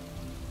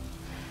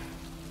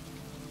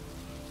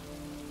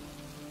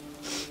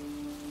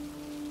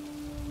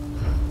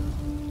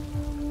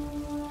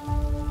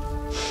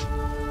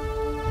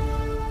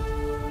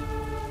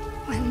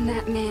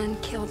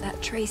 killed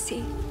that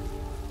Tracy,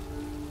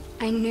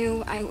 I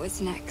knew I was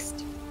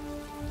next.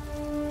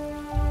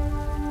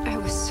 I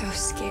was so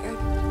scared.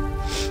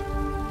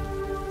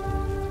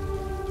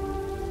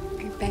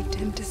 I begged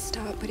him to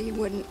stop, but he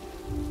wouldn't.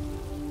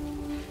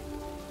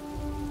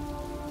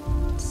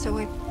 So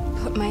I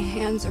put my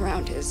hands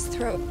around his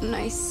throat and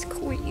I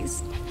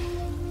squeezed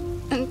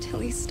until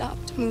he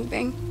stopped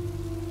moving.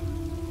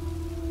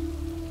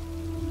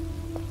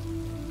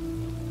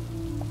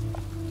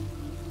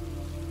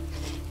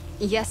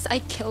 Yes, I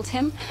killed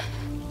him.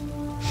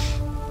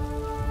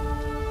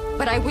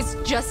 But I was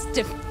just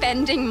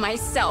defending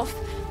myself.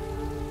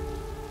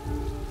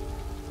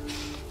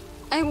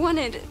 I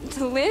wanted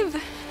to live.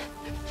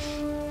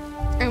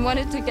 I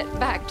wanted to get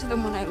back to the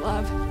one I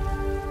love.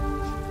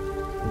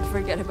 And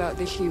forget about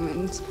the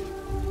humans.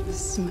 The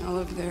smell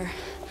of their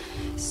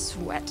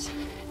sweat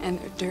and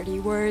their dirty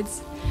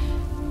words.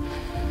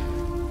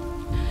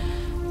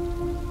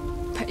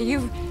 But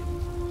you've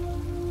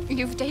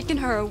taken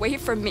her away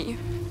from me.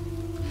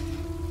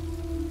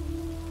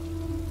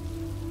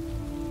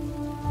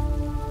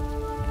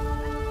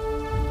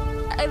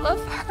 I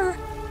love her.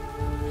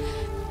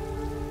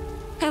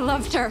 I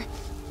loved her.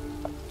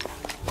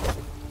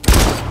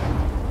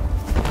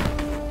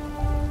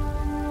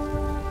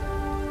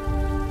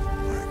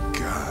 My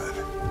God.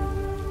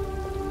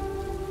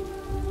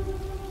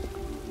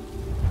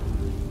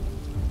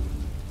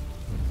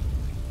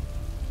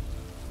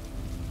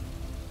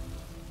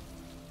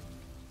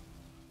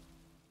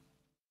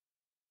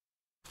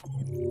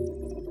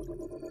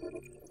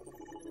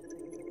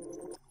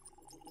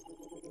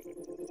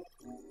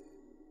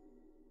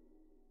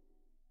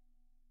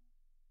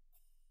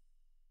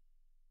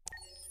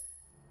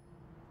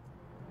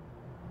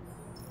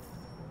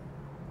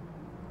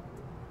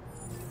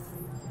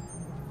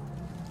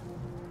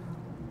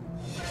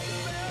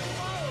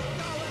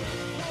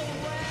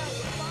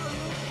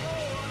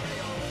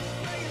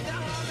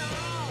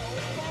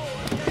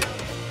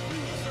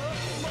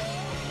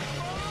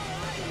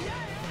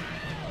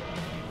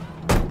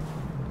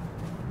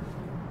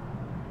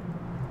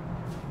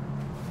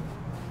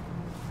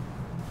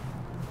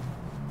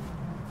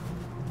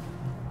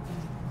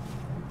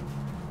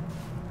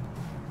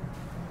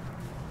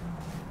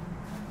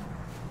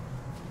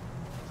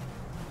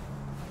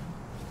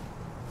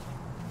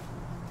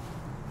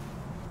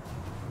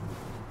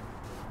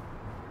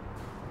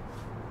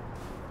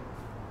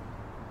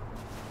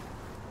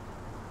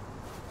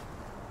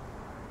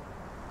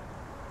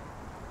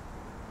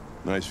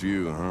 Nice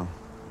view, huh?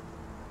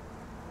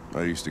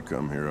 I used to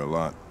come here a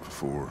lot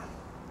before.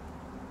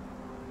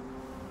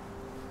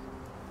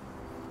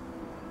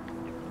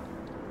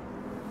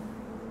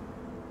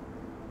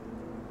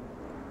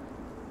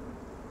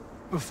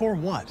 Before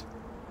what?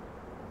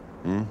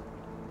 Hmm?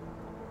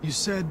 You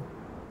said,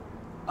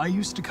 I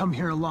used to come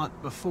here a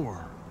lot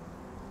before.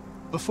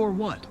 Before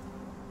what?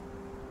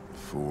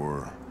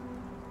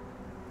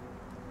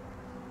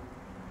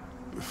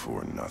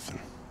 Before nothing.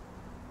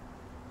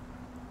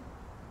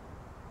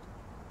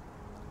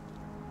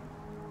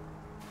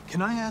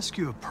 Can I ask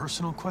you a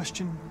personal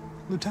question,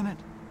 Lieutenant?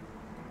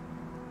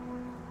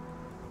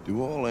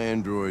 Do all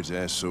androids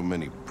ask so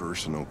many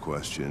personal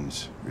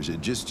questions, or is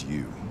it just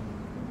you?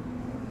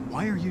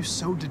 Why are you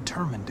so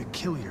determined to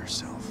kill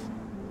yourself?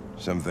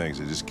 Some things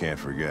I just can't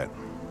forget.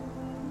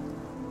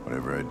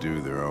 Whatever I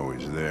do, they're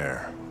always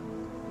there,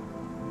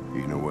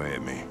 eating away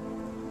at me.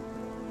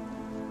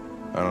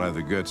 I don't have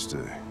the guts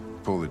to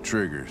pull the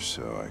trigger,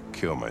 so I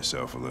kill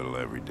myself a little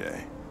every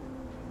day.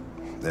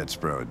 That's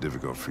probably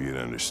difficult for you to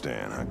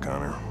understand, huh,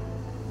 Connor?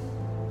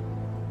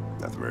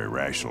 Nothing very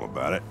rational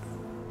about it.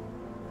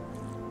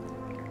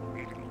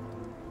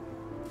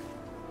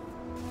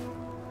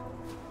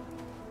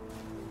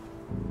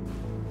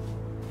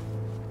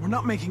 We're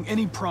not making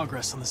any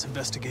progress on this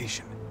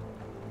investigation.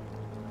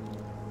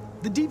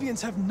 The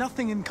Deviants have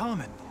nothing in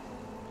common.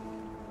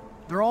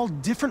 They're all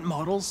different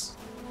models,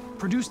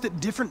 produced at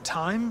different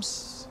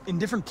times, in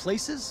different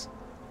places.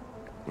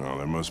 Well,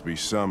 there must be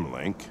some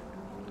link.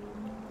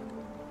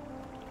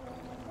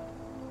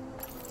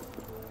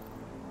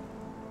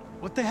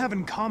 What they have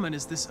in common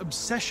is this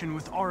obsession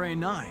with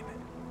RA9.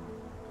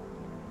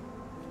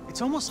 It's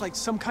almost like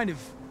some kind of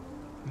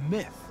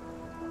myth.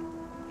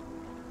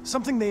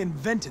 Something they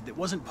invented that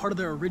wasn't part of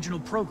their original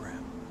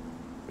program.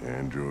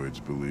 Androids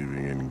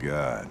believing in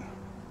God.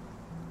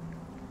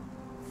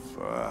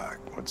 Fuck,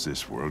 what's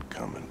this world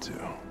coming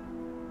to?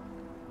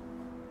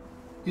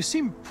 You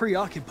seem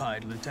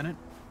preoccupied, Lieutenant.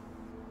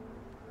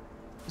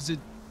 Is it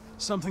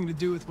something to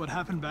do with what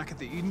happened back at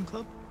the Eden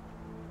Club?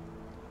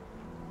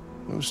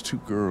 Those two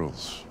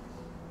girls.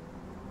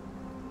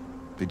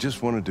 They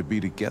just wanted to be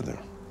together.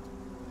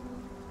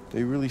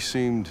 They really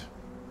seemed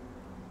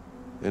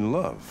in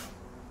love.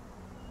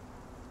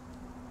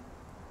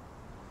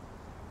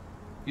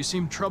 You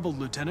seem troubled,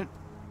 Lieutenant.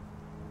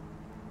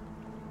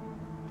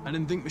 I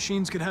didn't think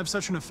machines could have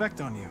such an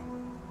effect on you.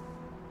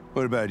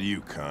 What about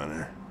you,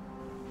 Connor?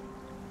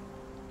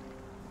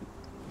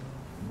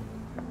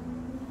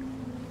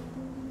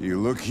 You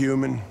look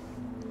human.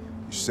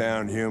 You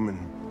sound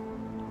human.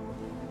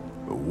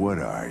 But what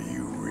are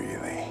you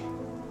really?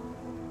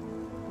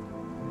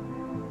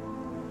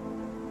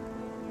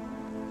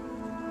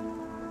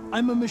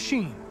 I'm a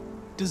machine,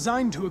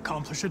 designed to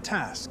accomplish a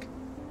task.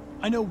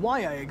 I know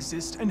why I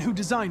exist and who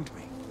designed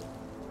me.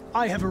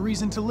 I have a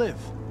reason to live.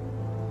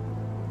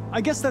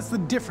 I guess that's the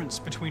difference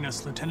between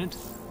us, Lieutenant.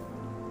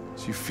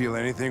 Did you feel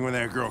anything when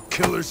that girl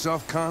killed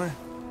herself, Connor?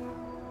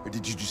 Or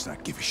did you just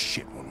not give a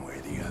shit one way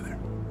or the other?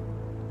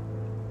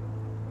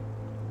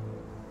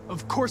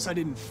 Of course I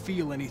didn't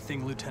feel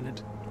anything,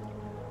 Lieutenant.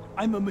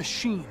 I'm a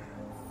machine.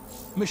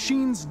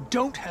 Machines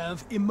don't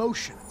have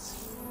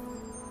emotions.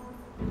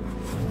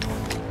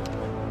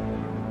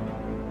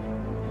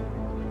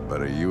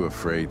 But are you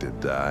afraid to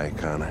die,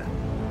 Connor?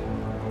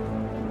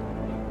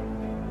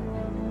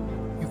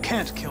 You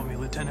can't kill me,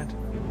 Lieutenant.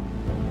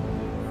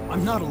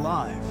 I'm not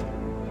alive.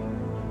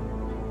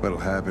 What'll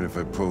happen if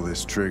I pull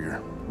this trigger?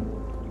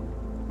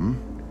 Hmm?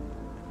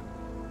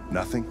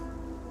 Nothing?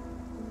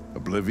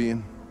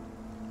 Oblivion?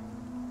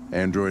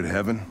 Android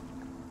heaven?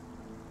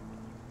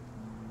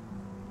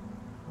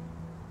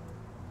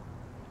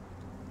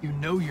 You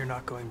know you're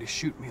not going to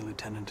shoot me,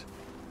 Lieutenant.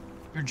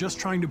 You're just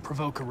trying to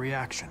provoke a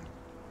reaction.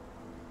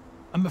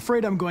 I'm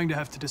afraid I'm going to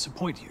have to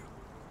disappoint you.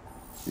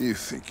 You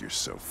think you're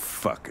so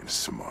fucking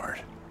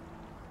smart.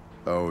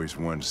 Always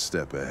one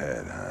step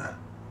ahead, huh?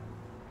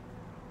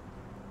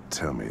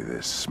 Tell me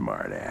this,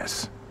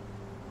 smartass.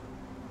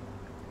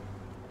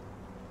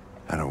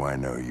 How do I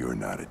know you're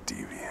not a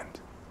deviant?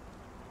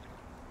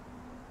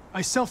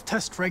 I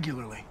self-test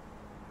regularly.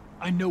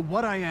 I know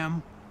what I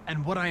am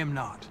and what I am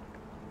not.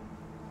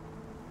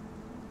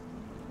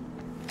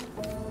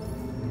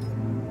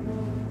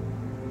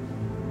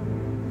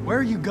 Where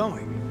are you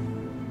going?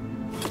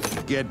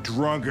 Get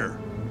drunker.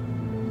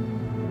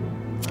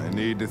 I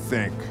need to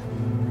think.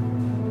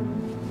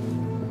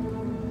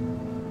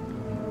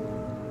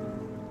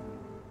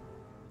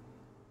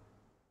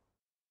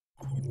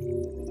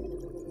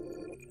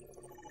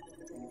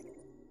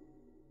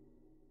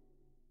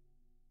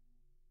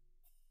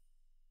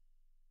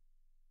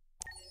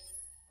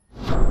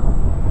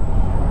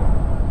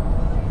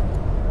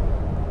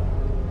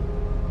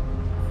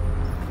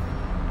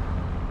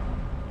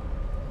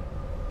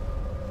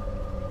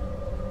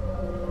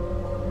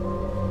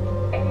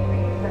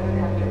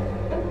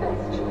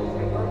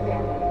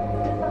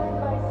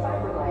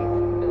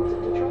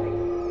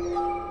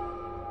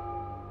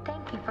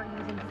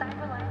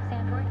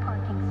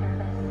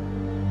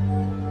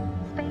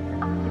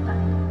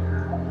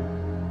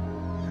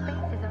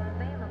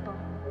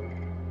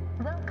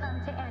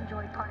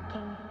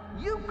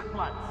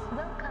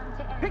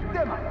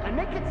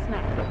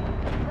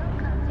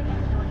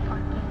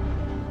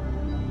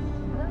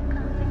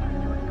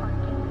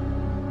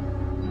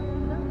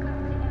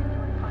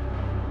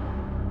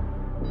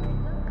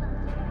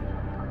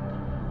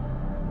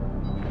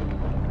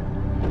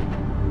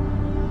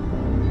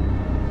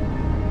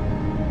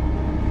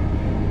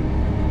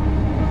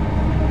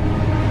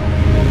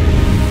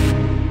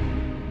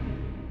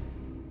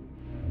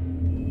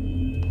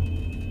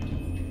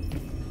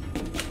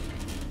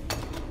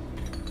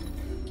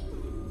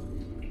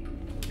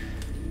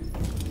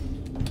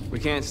 We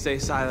can't stay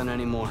silent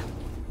anymore.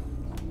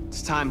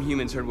 It's time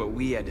humans heard what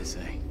we had to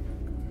say.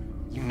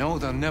 You know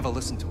they'll never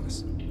listen to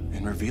us.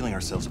 And revealing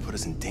ourselves will put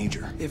us in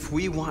danger. If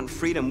we want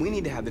freedom, we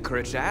need to have the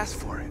courage to ask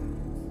for it.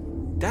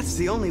 That's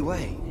the only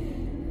way.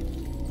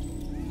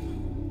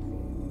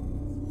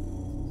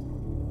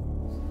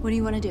 What do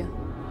you want to do?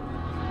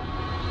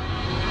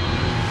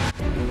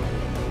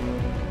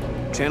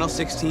 Channel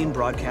 16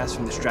 broadcasts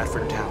from the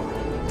Stratford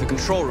Tower. The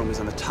control room is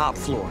on the top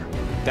floor.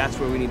 That's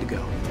where we need to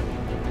go.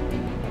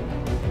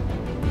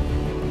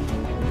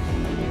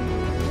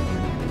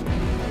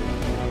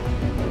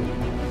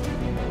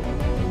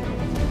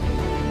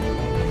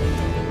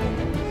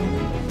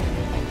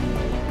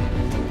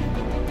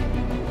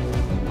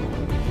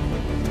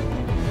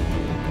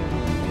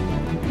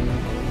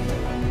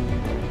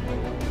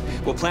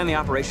 We'll plan the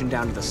operation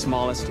down to the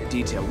smallest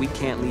detail. We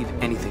can't leave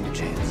anything to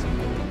chance.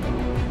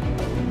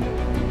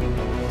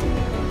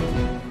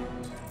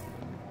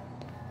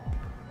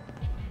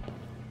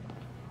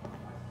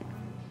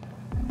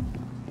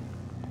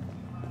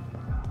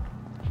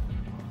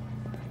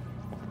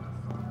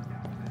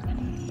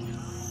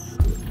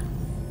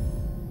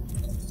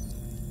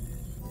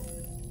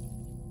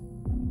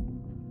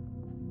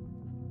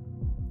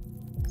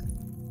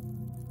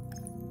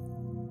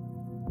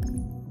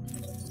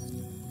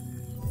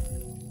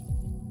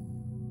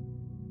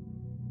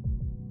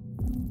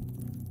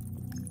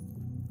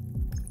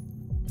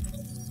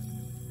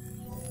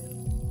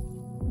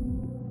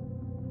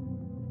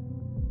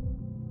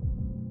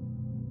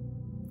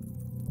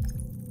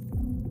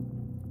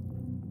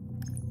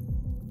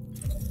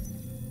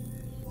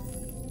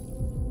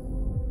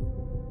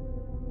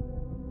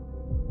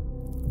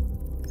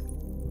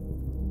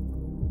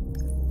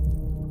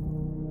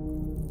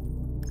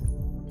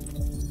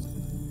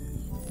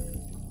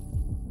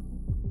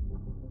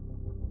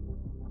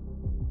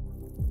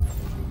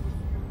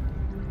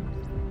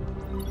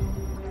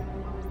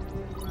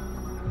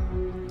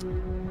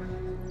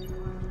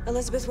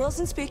 Elizabeth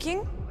Wilson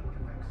speaking.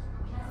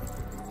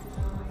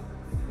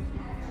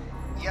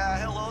 Yeah,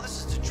 hello,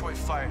 this is Detroit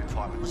Fire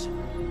Department. Listen,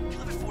 do you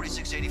live at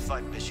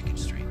 4685 Michigan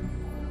Street?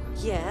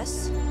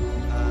 Yes.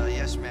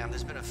 Yes, ma'am.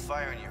 There's been a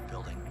fire in your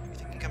building. You think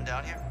you can come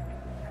down here?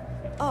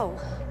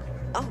 Oh.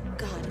 Oh,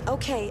 God.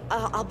 Okay,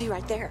 I'll be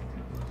right there.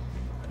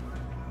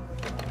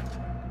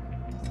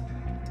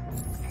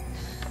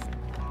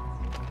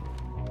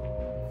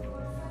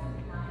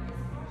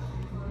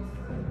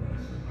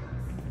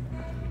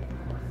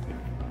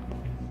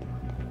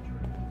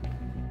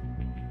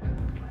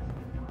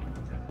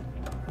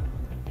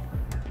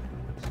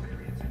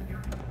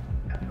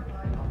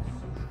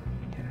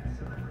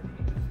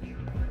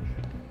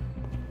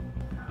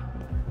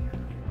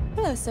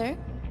 Hello, sir.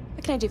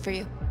 What can I do for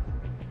you?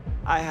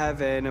 I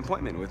have an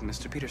appointment with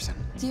Mr. Peterson.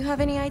 Do you have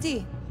any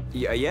ID?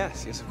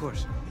 Yes, of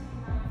course.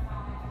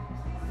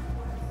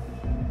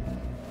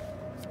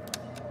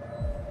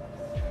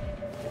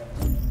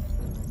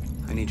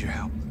 I need your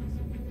help.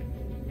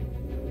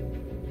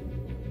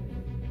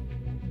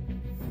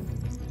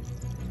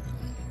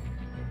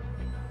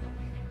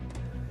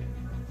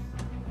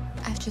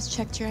 I've just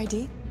checked your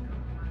ID.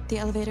 The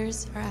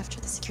elevators are after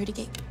the security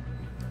gate.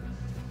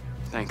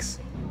 Thanks.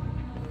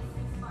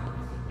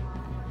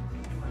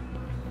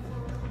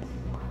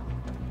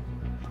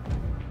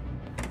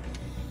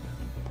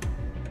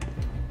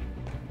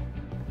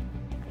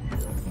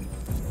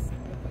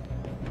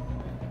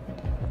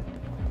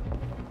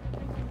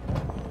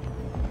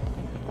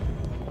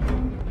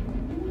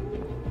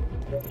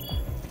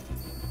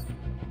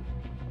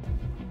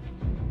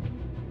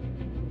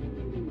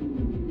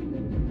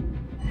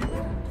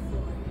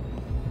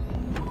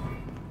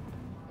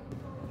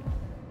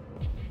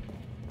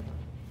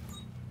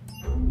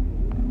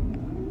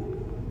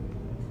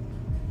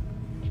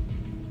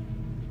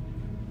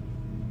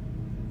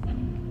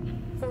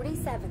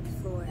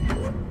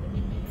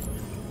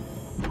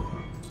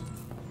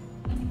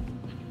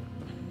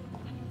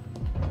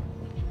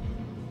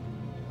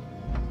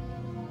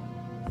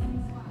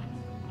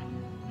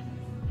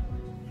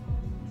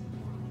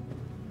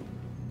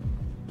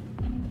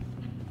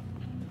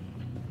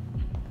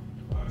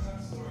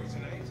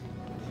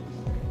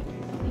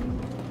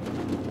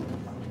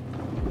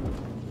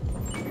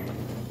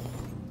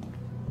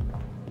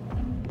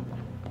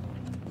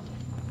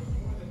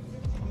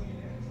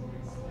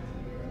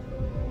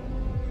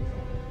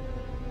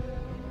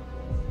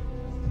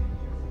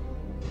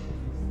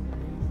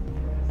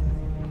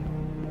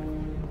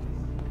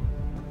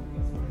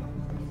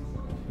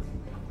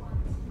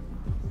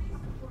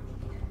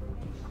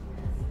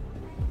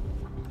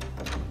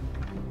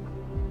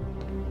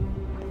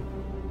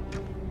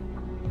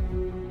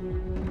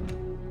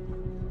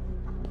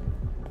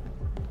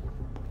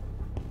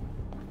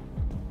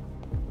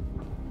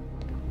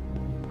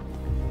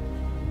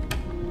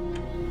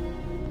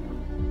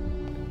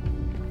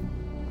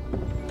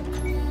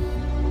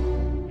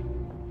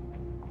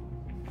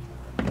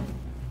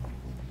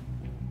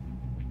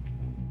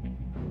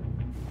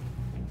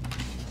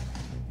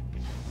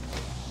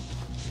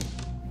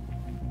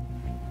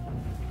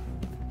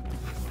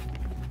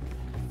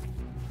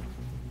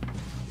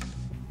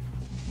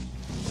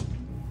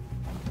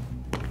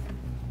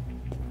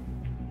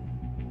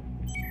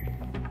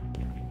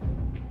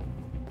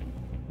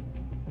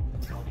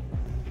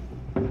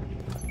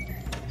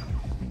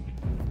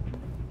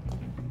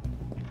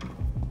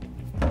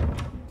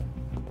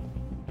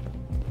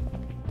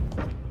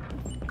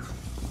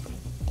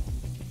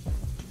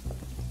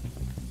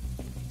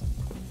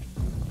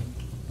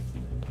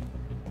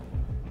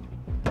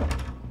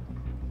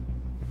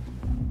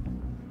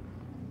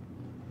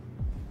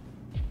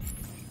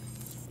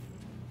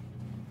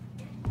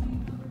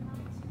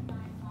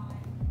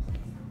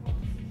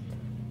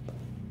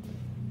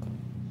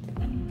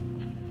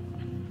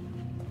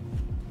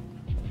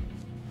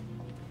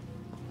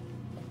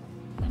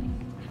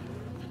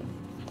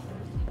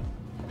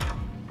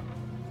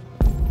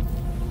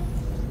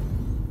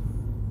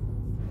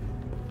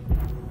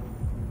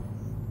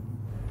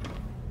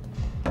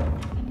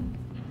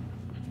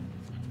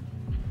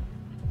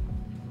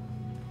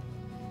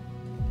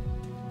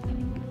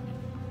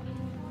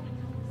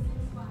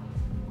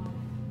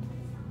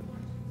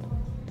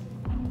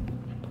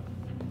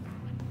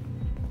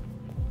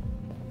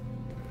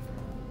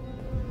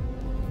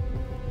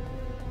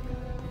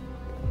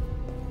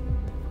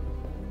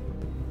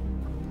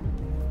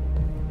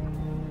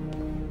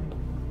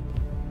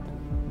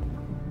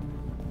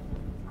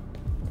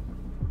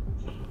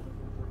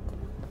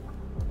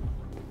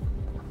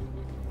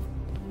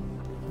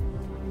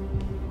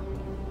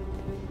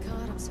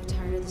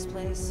 This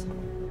place.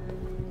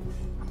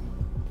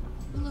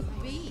 You look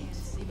beat.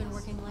 You been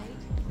working late?